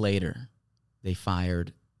week later, they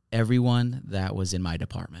fired everyone that was in my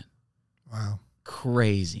department. Wow.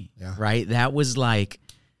 Crazy, yeah. Right? That was like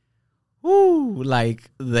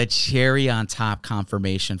the cherry on top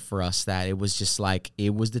confirmation for us that it was just like,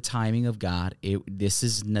 it was the timing of God. This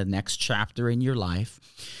is the next chapter in your life.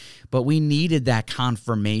 But we needed that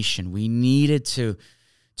confirmation. We needed to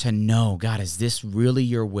know, God, is this really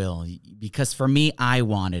your will? Because for me, I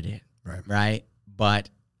wanted it, right? But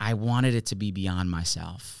I wanted it to be beyond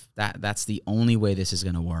myself. That's the only way this is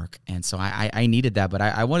going to work. And so I needed that. But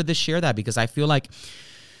I wanted to share that because I feel like,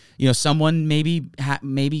 someone maybe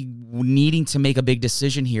needing to make a big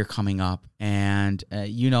decision here coming up. And,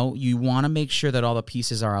 you want to make sure that all the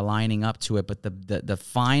pieces are aligning up to it. But the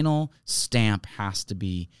final stamp has to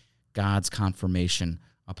be God's confirmation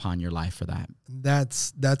upon your life for that.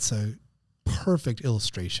 That's a perfect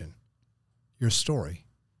illustration, your story,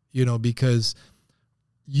 because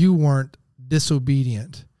you weren't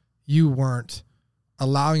disobedient. You weren't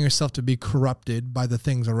allowing yourself to be corrupted by the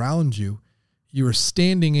things around you. You were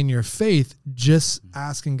standing in your faith, just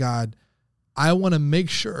asking God, I want to make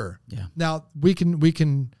sure. Yeah. Now we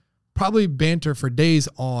can probably banter for days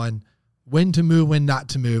on when to move, when not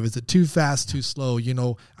to move. Is it too fast, too slow?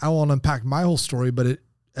 I won't unpack my whole story, but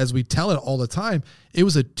as we tell it all the time, it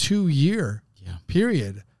was a 2-year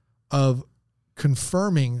period of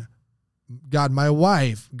confirming God, my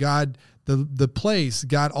wife, God, the place,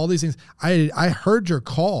 God, all these things. I heard your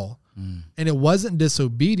call, and it wasn't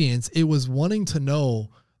disobedience. It was wanting to know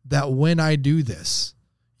that when I do this,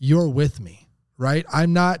 you're with me, right?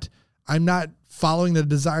 I'm not following the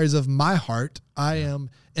desires of my heart. I am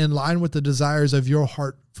in line with the desires of your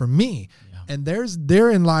heart for me. Yeah. And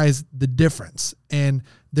therein lies the difference. And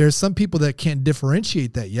there's some people that can't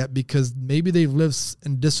differentiate that yet because maybe they've lived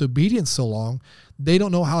in disobedience so long, they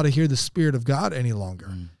don't know how to hear the Spirit of God any longer.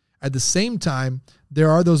 At the same time, there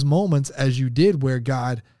are those moments, as you did, where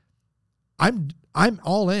God, I'm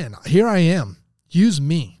all in. Here I am. Use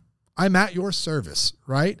me. I'm at your service,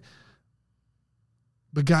 right?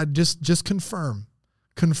 But God, just confirm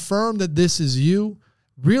that this is you.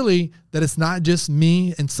 Really, that it's not just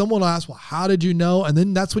me. And someone will ask, well, how did you know? And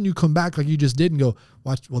then that's when you come back like you just did and go,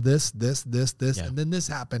 watch, well, this, Yeah. and then this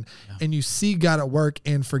happened. Yeah. And you see God at work.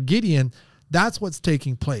 And for Gideon, that's what's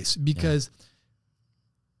taking place, because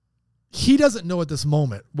he doesn't know at this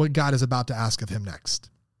moment what God is about to ask of him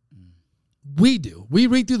next. We do. We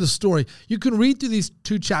read through the story. You can read through these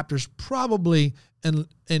 2 chapters probably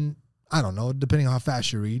in I don't know, depending on how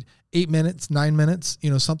fast you read, 8 minutes, 9 minutes,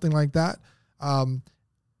 something like that.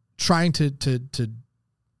 Trying to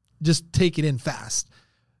just take it in fast.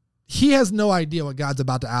 He has no idea what God's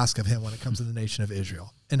about to ask of him when it comes to the nation of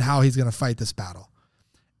Israel and how he's going to fight this battle.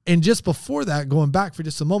 And just before that, going back for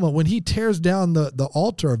just a moment, when he tears down the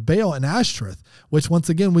altar of Baal and Ashtoreth, which once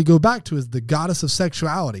again we go back to is the goddess of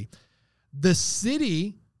sexuality, the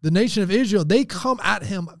city, the nation of Israel, they come at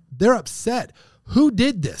him. They're upset. Who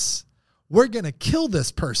did this? We're going to kill this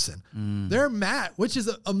person. They're mad, which is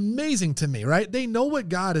amazing to me, right? They know what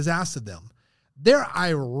God has asked of them. They're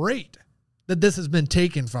irate that this has been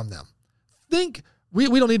taken from them. Think, we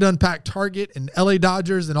don't need to unpack Target and LA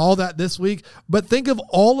Dodgers and all that this week, but think of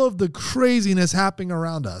all of the craziness happening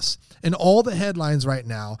around us and all the headlines right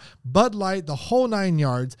now, Bud Light, the whole 9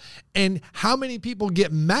 yards, and how many people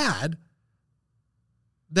get mad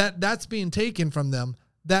that that's being taken from them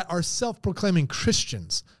that are self-proclaiming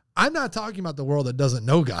Christians. I'm not talking about the world that doesn't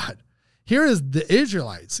know God. Here is the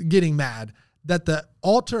Israelites getting mad that the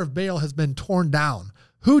altar of Baal has been torn down.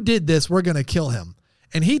 Who did this? We're going to kill him.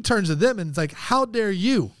 And he turns to them and it's like, how dare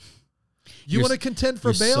you? You want to contend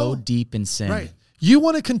for you're Baal? so deep in sin. Right. You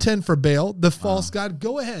want to contend for Baal, the false god?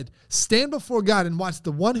 Go ahead. Stand before God and watch.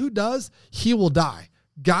 The one who does, he will die.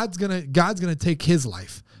 God's gonna take his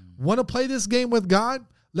life. Want to play this game with God?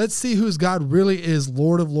 Let's see whose God really is,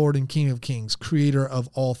 Lord of Lords and King of Kings, creator of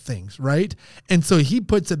all things, right? And so he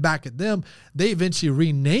puts it back at them. They eventually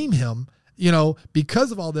rename him, because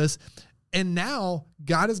of all this. And now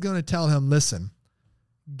God is going to tell him, listen,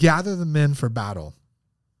 gather the men for battle.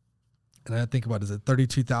 And I think about, is it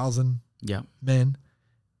 32,000 men?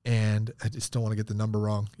 And I just don't want to get the number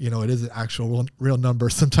wrong. It is an actual real number.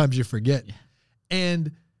 Sometimes you forget. Yeah.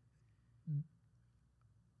 And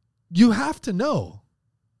you have to know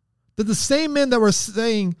that the same men that were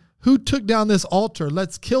saying, who took down this altar,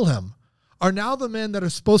 let's kill him, are now the men that are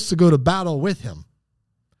supposed to go to battle with him.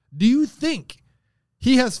 Do you think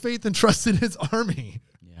he has faith and trust in his army?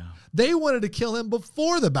 Yeah. They wanted to kill him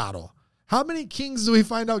before the battle. How many kings do we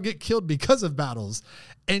find out get killed because of battles?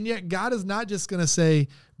 And yet God is not just going to say,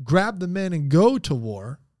 grab the men and go to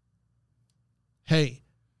war. Hey,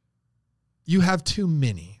 you have too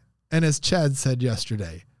many. And as Chad said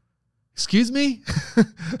yesterday, excuse me?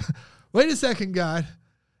 Wait a second, God.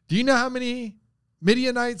 Do you know how many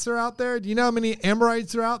Midianites are out there? Do you know how many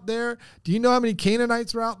Amorites are out there? Do you know how many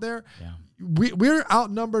Canaanites are out there? Yeah. We're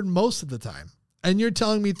outnumbered most of the time. And you're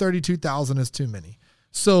telling me 32,000 is too many.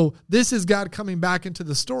 So this is God coming back into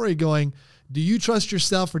the story going, do you trust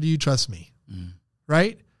yourself or do you trust me?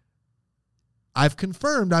 Right? I've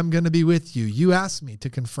confirmed I'm going to be with you. You asked me to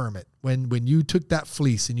confirm it. When you took that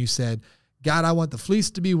fleece and you said, God, I want the fleece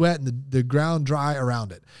to be wet and the ground dry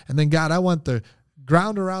around it. And then, God, I want the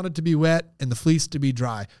ground around it to be wet and the fleece to be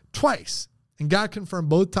dry. Twice. And God confirmed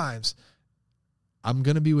both times, I'm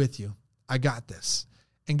going to be with you. I got this.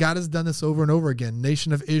 And God has done this over and over again.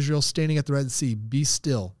 Nation of Israel standing at the Red Sea, be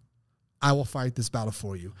still. I will fight this battle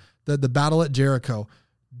for you. The battle at Jericho,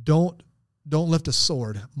 don't lift a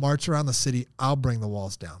sword. March around the city. I'll bring the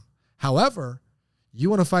walls down. However, you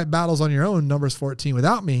want to fight battles on your own, Numbers 14,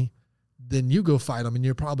 without me, then you go fight them and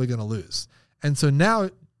you're probably going to lose. And so now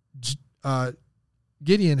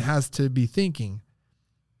Gideon has to be thinking,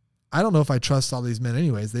 I don't know if I trust all these men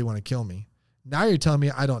anyways. They want to kill me. Now you're telling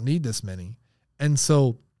me I don't need this many. And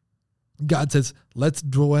so God says, let's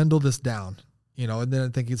dwindle this down, and then I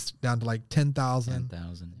think it's down to like 10,000.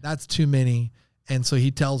 10,000. That's too many. And so he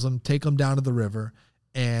tells them, take them down to the river.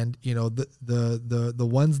 And, the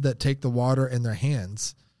ones that take the water in their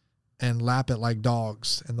hands and lap it like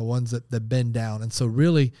dogs, and the ones that bend down. And so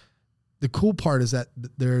really the cool part is that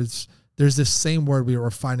there's this same word we were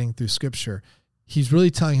finding through scripture. He's really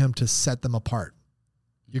telling him to set them apart.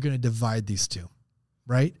 You're going to divide these two,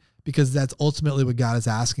 right? Because that's ultimately what God is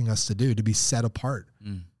asking us to do, to be set apart.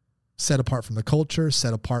 Set apart from the culture,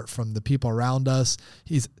 set apart from the people around us.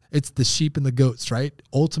 It's the sheep and the goats, right?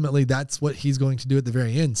 Ultimately, that's what he's going to do at the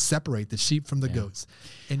very end, separate the sheep from the goats.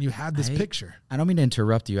 And you have this picture. I don't mean to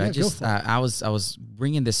interrupt you. Yeah, I was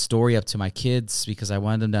bringing this story up to my kids because I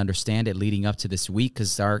wanted them to understand it leading up to this week,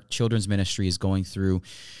 because our children's ministry is going through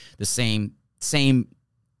the same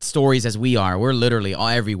stories as we are. We're literally,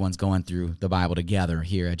 everyone's going through the Bible together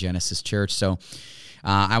here at Genesis Church. So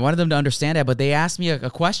I wanted them to understand that, but they asked me a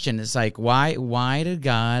question. It's like, why did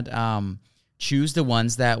God choose the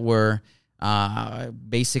ones that were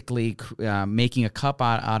basically making a cup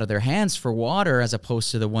out of their hands for water, as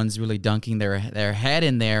opposed to the ones really dunking their head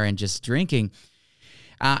in there and just drinking?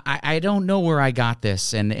 I don't know where I got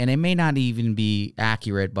this, and it may not even be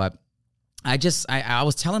accurate, but I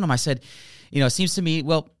was telling them, I said, it seems to me,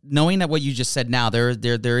 well, knowing that what you just said now, there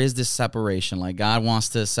is this separation. Like, God wants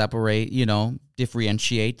to separate,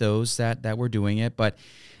 differentiate those that were doing it. But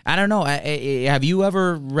I don't know. Have you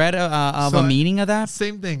ever read of a meaning of that?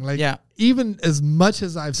 Same thing. Like, even as much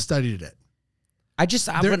as I've studied it,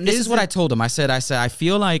 this is what I told him. I said, I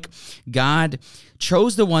feel like God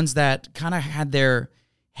chose the ones that kind of had their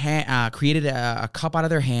created a cup out of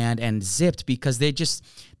their hand and zipped, because they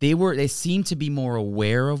seemed to be more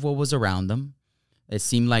aware of what was around them. It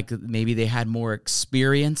seemed like maybe they had more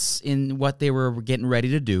experience in what they were getting ready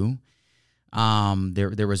to do.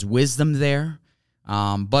 There was wisdom there.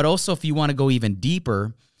 But also, if you want to go even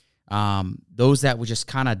deeper, those that would just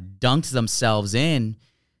kind of dunked themselves in,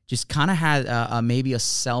 just kind of had maybe a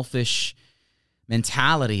selfish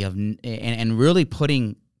mentality of and really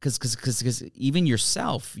putting, because even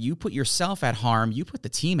yourself, you put yourself at harm, you put the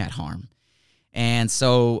team at harm. And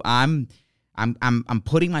so I'm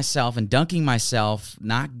putting myself and dunking myself,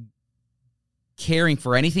 not caring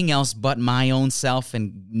for anything else but my own self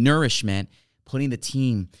and nourishment, putting the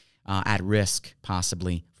team at risk,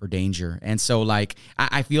 possibly for danger. And so, like,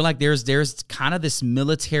 I feel like there's kind of this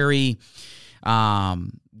military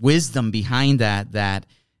wisdom behind that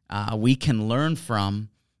we can learn from,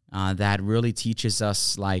 that really teaches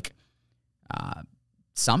us, like,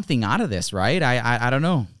 something out of this, right? I don't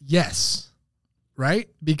know. Yes. Right?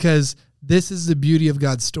 Because this is the beauty of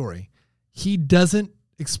God's story. He doesn't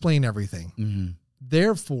explain everything. Mm-hmm.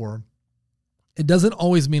 Therefore, it doesn't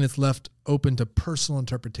always mean it's left open to personal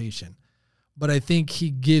interpretation. But I think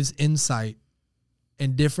he gives insight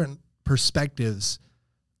and different perspectives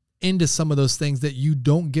into some of those things that you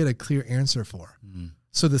don't get a clear answer for. Mm-hmm.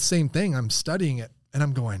 So the same thing, I'm studying it and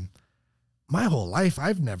I'm going, my whole life,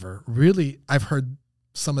 I've heard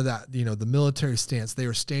some of that, the military stance. They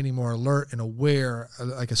were standing more alert and aware,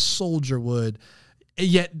 like a soldier would. And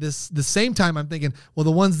yet the same time, I'm thinking, well,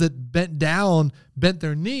 the ones that bent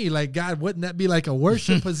their knee, like, God, wouldn't that be like a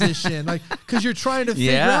worship position? Like, because you're trying to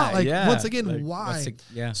figure out, like, once again, like, why?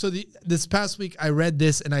 So this past week, I read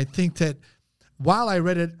this, and I think that while I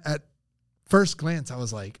read it at first glance, I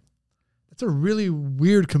was like, that's a really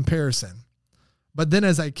weird comparison. But then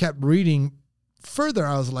as I kept reading further,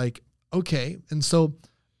 I was like, okay. And so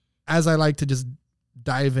as I like to just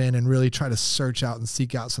dive in and really try to search out and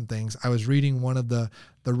seek out some things, I was reading one of the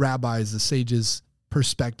rabbis, the sages'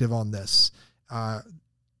 perspective on this.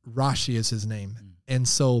 Rashi is his name. And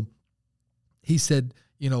so he said,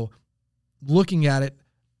 looking at it,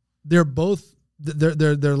 they're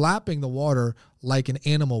lapping the water like an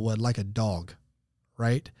animal would, like a dog,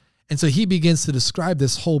 right? And so he begins to describe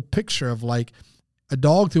this whole picture of, like, a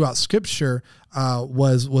dog throughout Scripture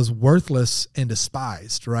was worthless and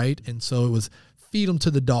despised, right? And so it was feed them to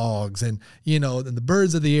the dogs, and and the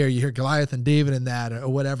birds of the air. You hear Goliath and David in that, or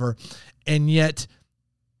whatever, and yet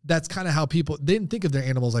that's kind of how people, they didn't think of their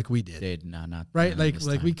animals like we did. Not right.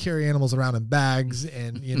 Like we carry animals around in bags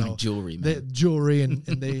and jewelry, and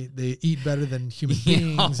they eat better than human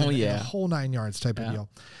beings. And the whole 9 yards type of deal.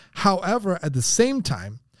 However, at the same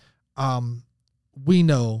time, we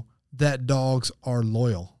know that dogs are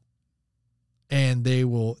loyal, and they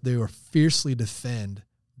will fiercely defend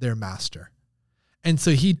their master. And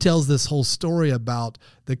so he tells this whole story about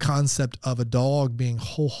the concept of a dog being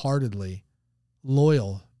wholeheartedly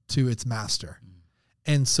loyal to its master.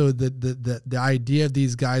 And so the idea of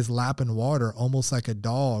these guys lapping water almost like a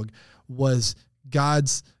dog was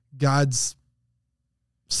God's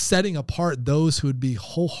setting apart those who would be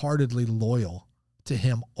wholeheartedly loyal to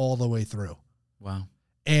him all the way through. Wow.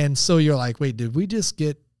 And so you're like, wait, did we just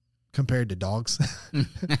get compared to dogs?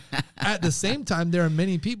 At the same time, there are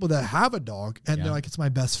many people that have a dog and they're like, it's my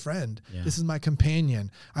best friend. Yeah. This is my companion.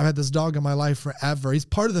 I've had this dog in my life forever. He's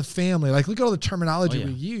part of the family. Like, look at all the terminology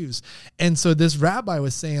we use. And so this rabbi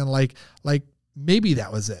was saying, like maybe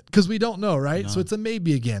that was it, because we don't know, right? No. So it's a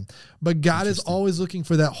maybe again. But God is always looking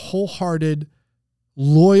for that wholehearted,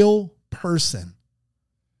 loyal person,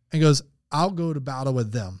 and goes, I'll go to battle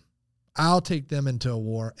with them. I'll take them into a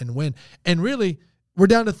war and win. And really, we're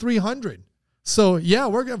down to 300. So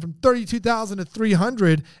we're going from 32,000 to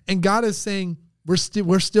 300, and God is saying we're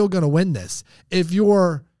still going to win this. If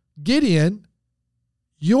you're Gideon,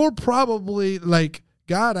 you're probably like,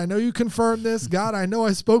 God, I know you confirmed this. God, I know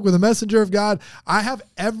I spoke with a messenger of God. I have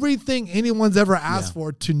everything anyone's ever asked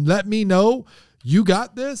for to let me know you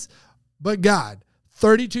got this. But God,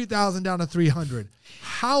 32,000 down to 300.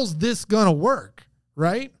 How's this going to work?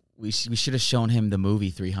 Right? We should have shown him the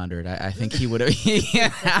movie 300. I think he would have.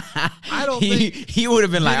 I don't think he would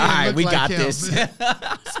have been like, all right, we got this.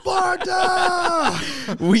 Sparta!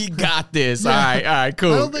 We got this. Yeah. All right,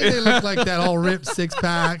 cool. I don't think they look like that, all ripped six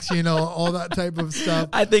packs, all that type of stuff.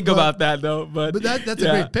 I think about that though, but that's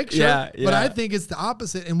a great picture. Yeah. But I think it's the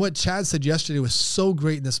opposite. And what Chad said yesterday was so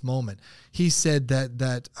great in this moment. He said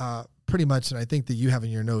that pretty much, and I think that you have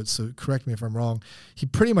in your notes, so correct me if I'm wrong. He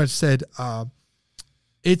pretty much said,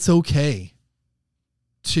 it's okay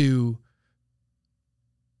to,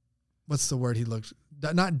 what's the word he looked,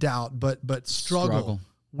 not doubt, but struggle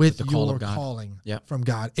with your calling from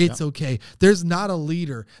God. It's okay. There's not a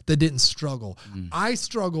leader that didn't struggle. I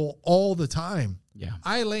struggle all the time. Yeah.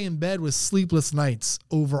 I lay in bed with sleepless nights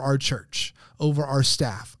over our church, over our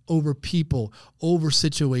staff, over people, over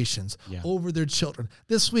situations, over their children.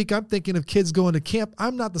 This week, I'm thinking of kids going to camp.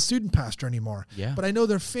 I'm not the student pastor anymore, but I know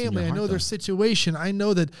their family. I know their situation. I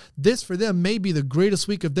know that this for them may be the greatest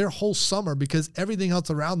week of their whole summer because everything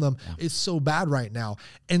else around them is so bad right now.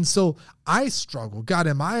 And so I struggle. God,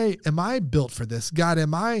 am I built for this? God,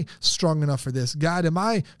 am I strong enough for this? God, am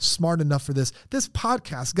I smart enough for this? This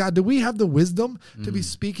podcast, God, do we have the wisdom to be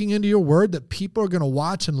speaking into your word that people are going to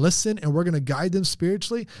watch and listen and we're going to guide them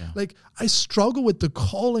spiritually? Like, I struggle with the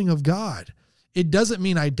calling of God. It doesn't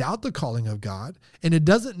mean I doubt the calling of God, and it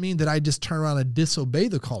doesn't mean that I just turn around and disobey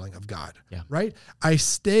the calling of God, right? I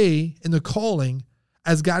stay in the calling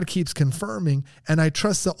as God keeps confirming, and I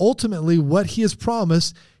trust that ultimately what he has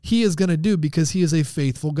promised, he is going to do because he is a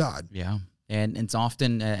faithful God. Yeah, and it's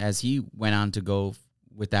often, as he went on to go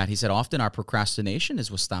with that, he said, often our procrastination is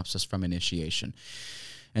what stops us from initiation.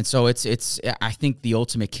 And so it's I think the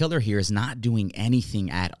ultimate killer here is not doing anything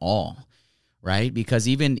at all, right? Because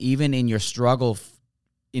even in your struggle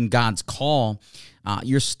in God's call,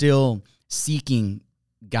 you're still seeking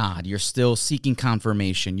God. You're still seeking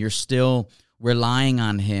confirmation. You're still relying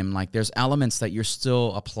on him. Like, there's elements that you're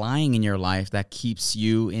still applying in your life that keeps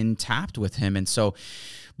you intact with him. And so,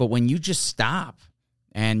 but when you just stop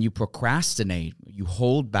and you procrastinate, you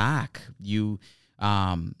hold back, you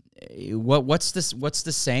what's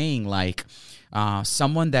the saying, like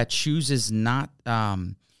someone that chooses not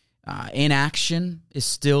inaction is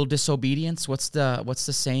still disobedience. What's the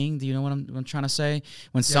saying? Do you know what I'm trying to say?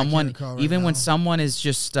 When someone, when someone is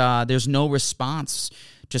just there's no response,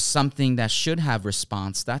 just something that should have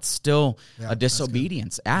response, that's still a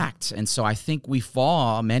disobedience act. And so I think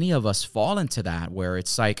many of us fall into that, where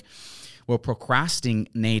it's like we're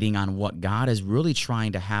procrastinating on what God is really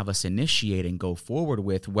trying to have us initiate and go forward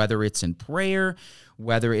with, whether it's in prayer,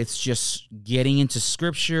 whether it's just getting into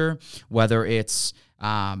scripture, whether it's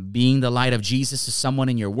being the light of Jesus to someone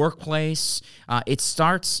in your workplace. It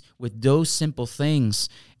starts with those simple things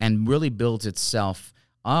and really builds itself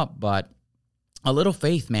up. But a little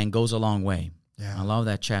faith, man, goes a long way. Yeah. I love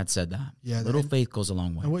that Chad said that. Yeah, little faith goes a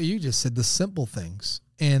long way. And what you just said, the simple things.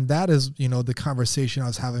 And that is, the conversation I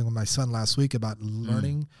was having with my son last week about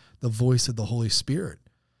learning the voice of the Holy Spirit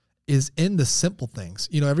is in the simple things.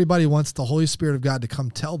 Everybody wants the Holy Spirit of God to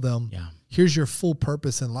come tell them, here's your full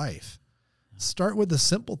purpose in life. Start with the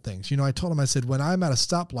simple things. I told him, I said, when I'm at a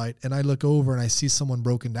stoplight and I look over and I see someone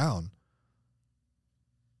broken down,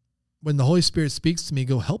 when the Holy Spirit speaks to me,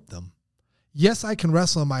 go help them. Yes, I can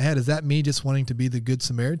wrestle in my head. Is that me just wanting to be the good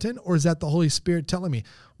Samaritan? Or is that the Holy Spirit telling me?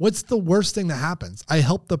 What's the worst thing that happens? I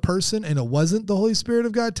helped the person and it wasn't the Holy Spirit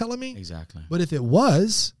of God telling me? Exactly. But if it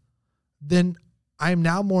was, then I'm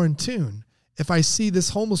now more in tune. If I see this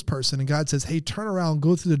homeless person and God says, hey, turn around,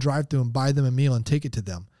 go through the drive-thru and buy them a meal and take it to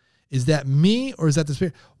them. Is that me or is that the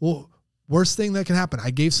Spirit? Well, worst thing that can happen,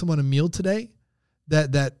 I gave someone a meal today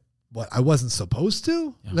that what, I wasn't supposed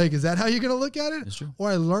to? Yeah. Like, is that how you're going to look at it? That's true. Or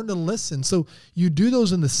I learned to listen. So you do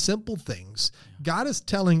those in the simple things. Yeah. God is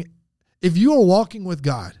telling, if you are walking with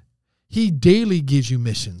God, he daily gives you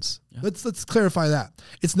missions. Yeah. Let's clarify that.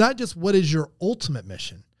 It's not just what is your ultimate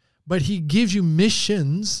mission, but he gives you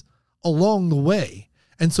missions along the way.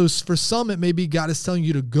 And so for some, it may be God is telling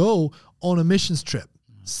you to go on a missions trip,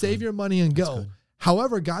 save your money and go.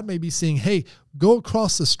 However, God may be saying, hey, go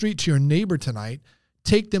across the street to your neighbor tonight,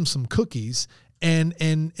 take them some cookies and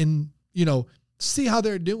see how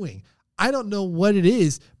they're doing. I don't know what it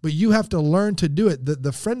is, but you have to learn to do it.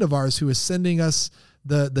 The friend of ours who is sending us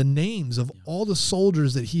the names of all the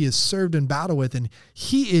soldiers that he has served in battle with, and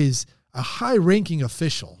he is a high-ranking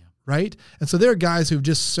official, right? And so there are guys who've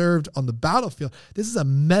just served on the battlefield. This is a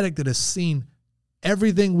medic that has seen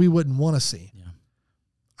everything we wouldn't want to see. Yeah.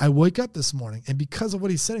 I wake up this morning, and because of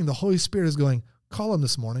what he's saying, the Holy Spirit is going, call him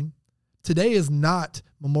this morning. Today is not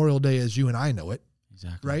Memorial Day as you and I know it.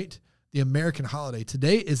 Exactly. Right? The American holiday.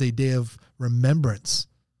 Today is a day of remembrance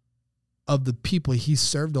of the people he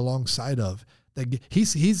served alongside of. That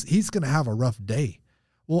he's going to have a rough day.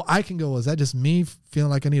 Well, I can go, is that just me feeling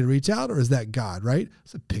like I need to reach out, or is that God, right?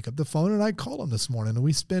 So pick up the phone, and I call him this morning, and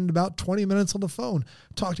we spend about 20 minutes on the phone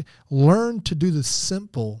talking. Learn to do the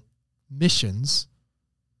simple missions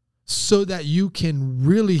so that you can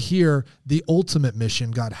really hear the ultimate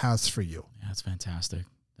mission God has for you. Yeah, that's fantastic.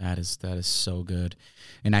 That is so good.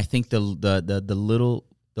 And I think the little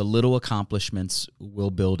accomplishments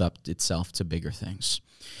will build up itself to bigger things.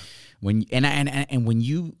 When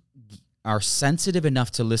you are sensitive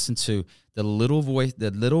enough to listen to the little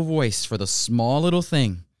voice for the small little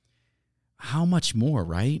thing, how much more,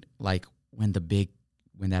 right? Like when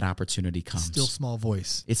that opportunity comes. Still small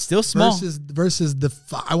voice. It's still small. Versus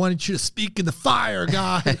I wanted you to speak in the fire,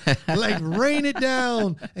 God. Like rain it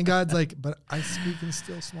down. And God's like, but I speak in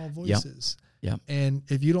still small voices. Yep. And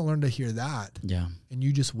if you don't learn to hear that, and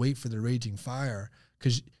you just wait for the raging fire,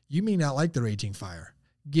 because you may not like the raging fire.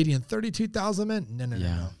 Gideon, 32,000 men?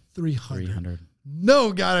 No. 300.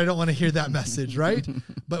 No, God, I don't want to hear that message, right?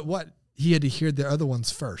 But what? He had to hear the other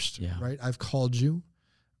ones first, right? I've called you.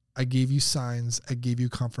 I gave you signs. I gave you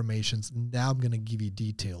confirmations. Now I'm going to give you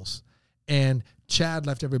details. And Chad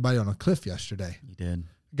left everybody on a cliff yesterday. He did.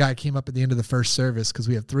 A guy came up at the end of the first service because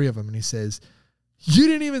we have 3 of them, and he says, you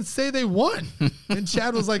didn't even say they won. And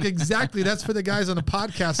Chad was like, exactly. That's for the guys on the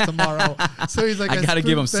podcast tomorrow. So he's like, I got to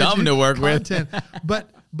give them something to work with.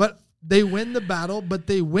 But they win the battle, but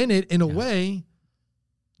they win it in a way.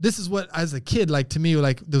 This is what, as a kid, like to me,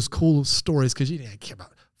 like those cool stories, because you didn't care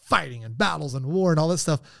about fighting and battles and war and all that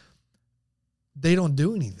stuff. They don't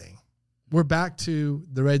do anything. We're back to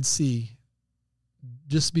the Red Sea.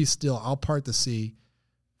 Just be still. I'll part the sea.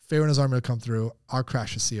 Pharaoh and his army will come through. I'll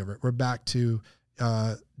crash the sea over it. We're back to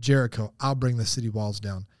Jericho. I'll bring the city walls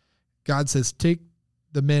down. God says, take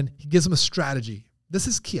the men. He gives them a strategy. This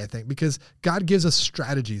is key, I think, because God gives us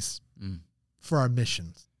strategies for our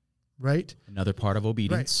missions, right? Another part of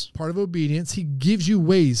obedience. Right. Part of obedience. He gives you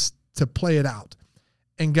ways to play it out.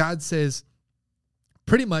 And God says,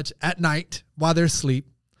 pretty much at night while they're asleep,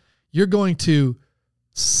 you're going to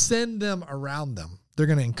send them around them. They're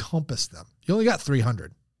going to encompass them. You only got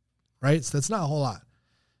 300, right? So that's not a whole lot.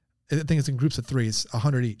 I think it's in groups of 3, it's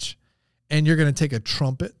 100 each. And you're going to take a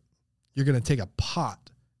trumpet, you're going to take a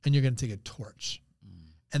pot, and you're going to take a torch.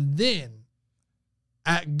 And then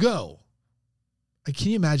at go, can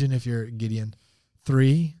you imagine if you're Gideon?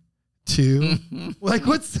 3, 2, like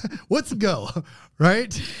what's go,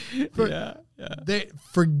 right?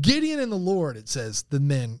 For Gideon and the Lord, it says the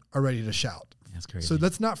men are ready to shout. That's crazy. So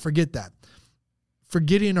let's not forget that. For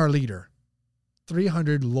Gideon, our leader,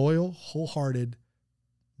 300 loyal, wholehearted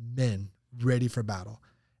men ready for battle.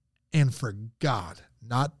 And for God,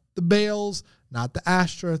 not the Baals, not the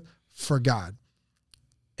Ashtoreth, for God.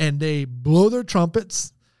 And they blow their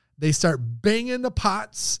trumpets, they start banging the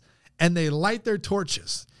pots, and they light their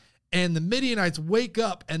torches. And the Midianites wake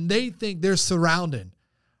up, and they think they're surrounded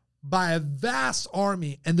by a vast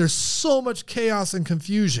army, and there's so much chaos and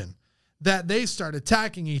confusion that they start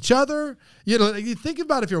attacking each other. You know, you think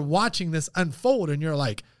about if you're watching this unfold, and you're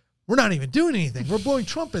like, we're not even doing anything. We're blowing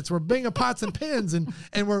trumpets. We're banging pots and pans, and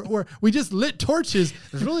we just lit torches.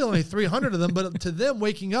 There's really only 300 of them, but to them,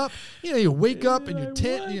 waking up, you wake up in your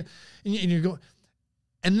tent, and you go,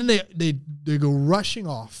 and then they go rushing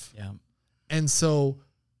off. Yeah, and so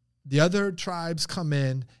the other tribes come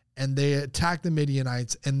in and they attack the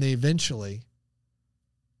Midianites, and they eventually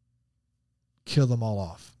kill them all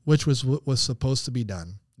off, which was what was supposed to be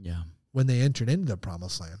done. Yeah, when they entered into the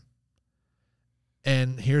promised land.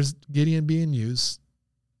 And here's Gideon being used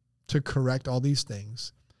to correct all these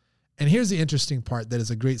things. And here's the interesting part that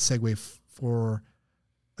is a great segue for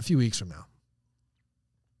a few weeks from now.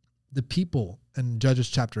 The people in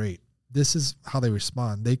Judges chapter 8, this is how they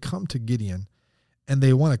respond. They come to Gideon and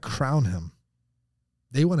they want to crown him.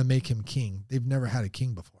 They want to make him king. They've never had a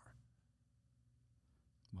king before.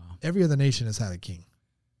 Wow. Every other nation has had a king.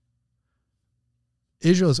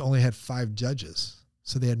 Israel has only had 5 judges.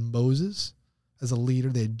 So they had Moses as a leader.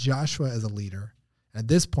 They had Joshua as a leader. At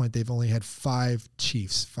this point, they've only had 5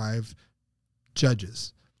 chiefs, 5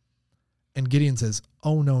 judges. And Gideon says,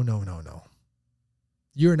 oh, no.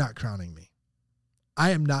 You're not crowning me. I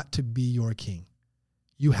am not to be your king.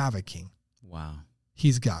 You have a king. Wow.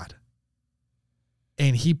 He's God.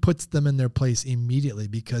 And he puts them in their place immediately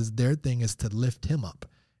because their thing is to lift him up.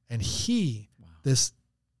 And he, this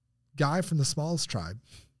guy from the smallest tribe,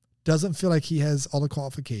 doesn't feel like he has all the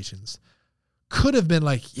qualifications, could have been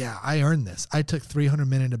like, yeah, I earned this. I took 300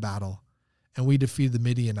 men into battle and we defeated the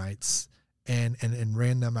Midianites and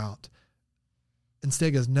ran them out.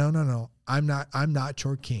 Instead goes, no, I'm not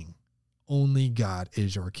your king. Only God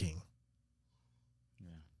is your king.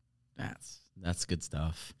 Yeah, that's good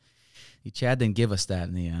stuff. Chad didn't give us that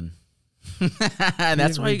in the end. And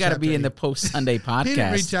that's why you got to be in the Post-Sunday podcast. He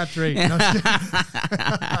didn't read chapter 8. No,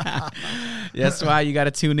 that's why you got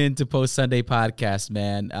to tune in to Post-Sunday podcast,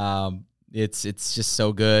 man. It's just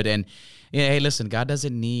so good. And hey, listen, God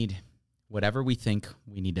doesn't need whatever we think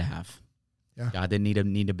we need to have. Yeah. God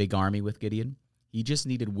didn't need a big army with Gideon. He just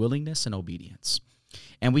needed willingness and obedience.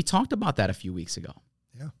 And we talked about that a few weeks ago.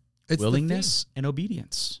 Yeah. It's willingness and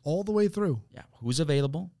obedience. All the way through. Yeah. Who's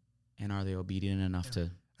available and are they obedient enough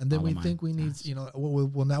to And then we think we need,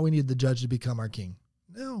 well, now we need the judge to become our king.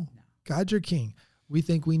 No, God's your king. We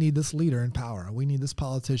think we need this leader in power. We need this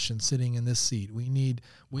politician sitting in this seat. We need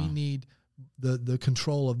the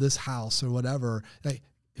control of this house or whatever. Hey,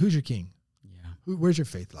 who's your king? Yeah. Where's your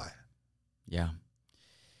faith lie? Yeah.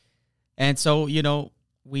 And so,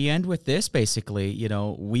 we end with this basically,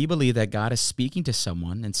 we believe that God is speaking to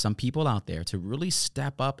someone and some people out there to really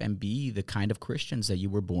step up and be the kind of Christians that you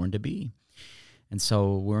were born to be. And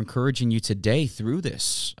so we're encouraging you today through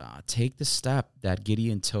this, take the step that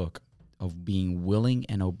Gideon took of being willing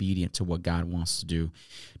and obedient to what God wants to do.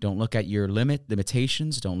 Don't look at your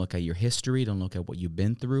limitations. Don't look at your history. Don't look at what you've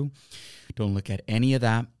been through. Don't look at any of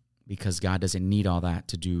that because God doesn't need all that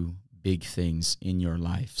to do big things in your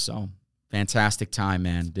life. So fantastic time,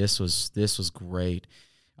 man. This was great.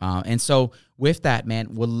 And so with that,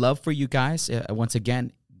 man, we'd love for you guys, once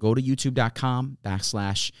again, go to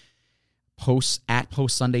youtube.com/Post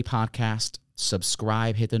Sunday Podcast,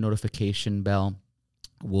 subscribe, hit the notification bell.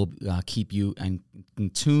 We'll keep you in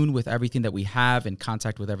tune with everything that we have, in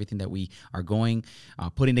contact with everything that we are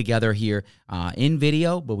putting together here in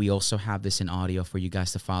video, but we also have this in audio for you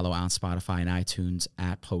guys to follow on Spotify and iTunes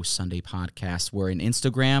at Post Sunday Podcast. We're in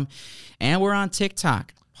Instagram and we're on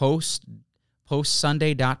TikTok,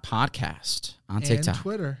 postsunday.podcast on TikTok. And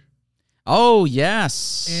Twitter. Oh,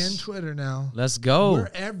 yes. And Twitter now. Let's go.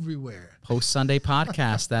 We're everywhere. Post Sunday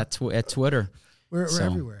Podcast at Twitter. We're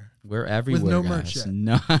everywhere. We're everywhere, with no guys. merch yet.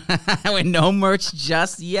 No, with no merch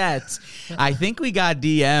just yet. I think we got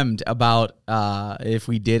DM'd about if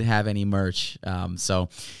we did have any merch. So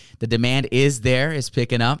the demand is there, it's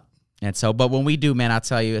picking up. And so, but when we do, man, I'll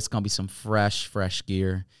tell you, it's going to be some fresh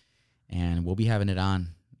gear. And we'll be having it on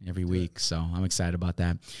every week. So I'm excited about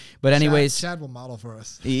that. But anyways. Chad will model for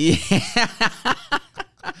us. Yeah.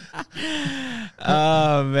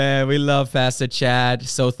 Oh, man, we love Pastor Chad.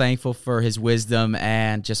 So thankful for his wisdom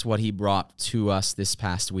and just what he brought to us this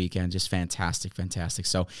past weekend. Just fantastic.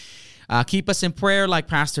 So keep us in prayer. Like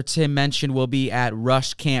Pastor Tim mentioned, we'll be at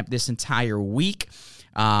Rush Camp this entire week.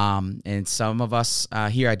 And some of us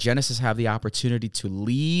here at Genesis have the opportunity to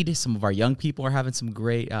lead. Some of our young people are having some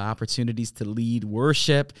great opportunities to lead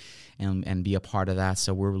worship and be a part of that.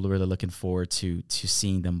 So we're really looking forward to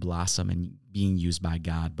seeing them blossom and being used by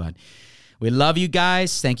God. But we love you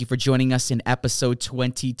guys. Thank you for joining us in episode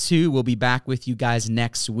 22. We'll be back with you guys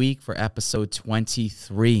next week for episode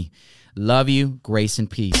 23. Love you. Grace and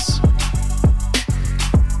peace.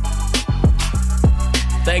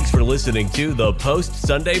 Thanks for listening to the Post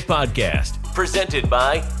Sunday Podcast, presented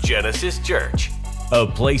by Genesis Church. A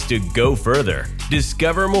place to go further,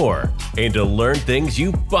 discover more, and to learn things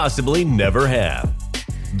you possibly never have.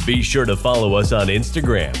 Be sure to follow us on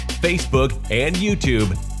Instagram, Facebook, and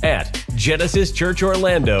YouTube at Genesis Church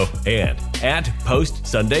Orlando and at Post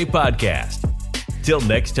Sunday Podcast. Till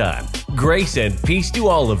next time, grace and peace to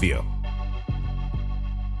all of you.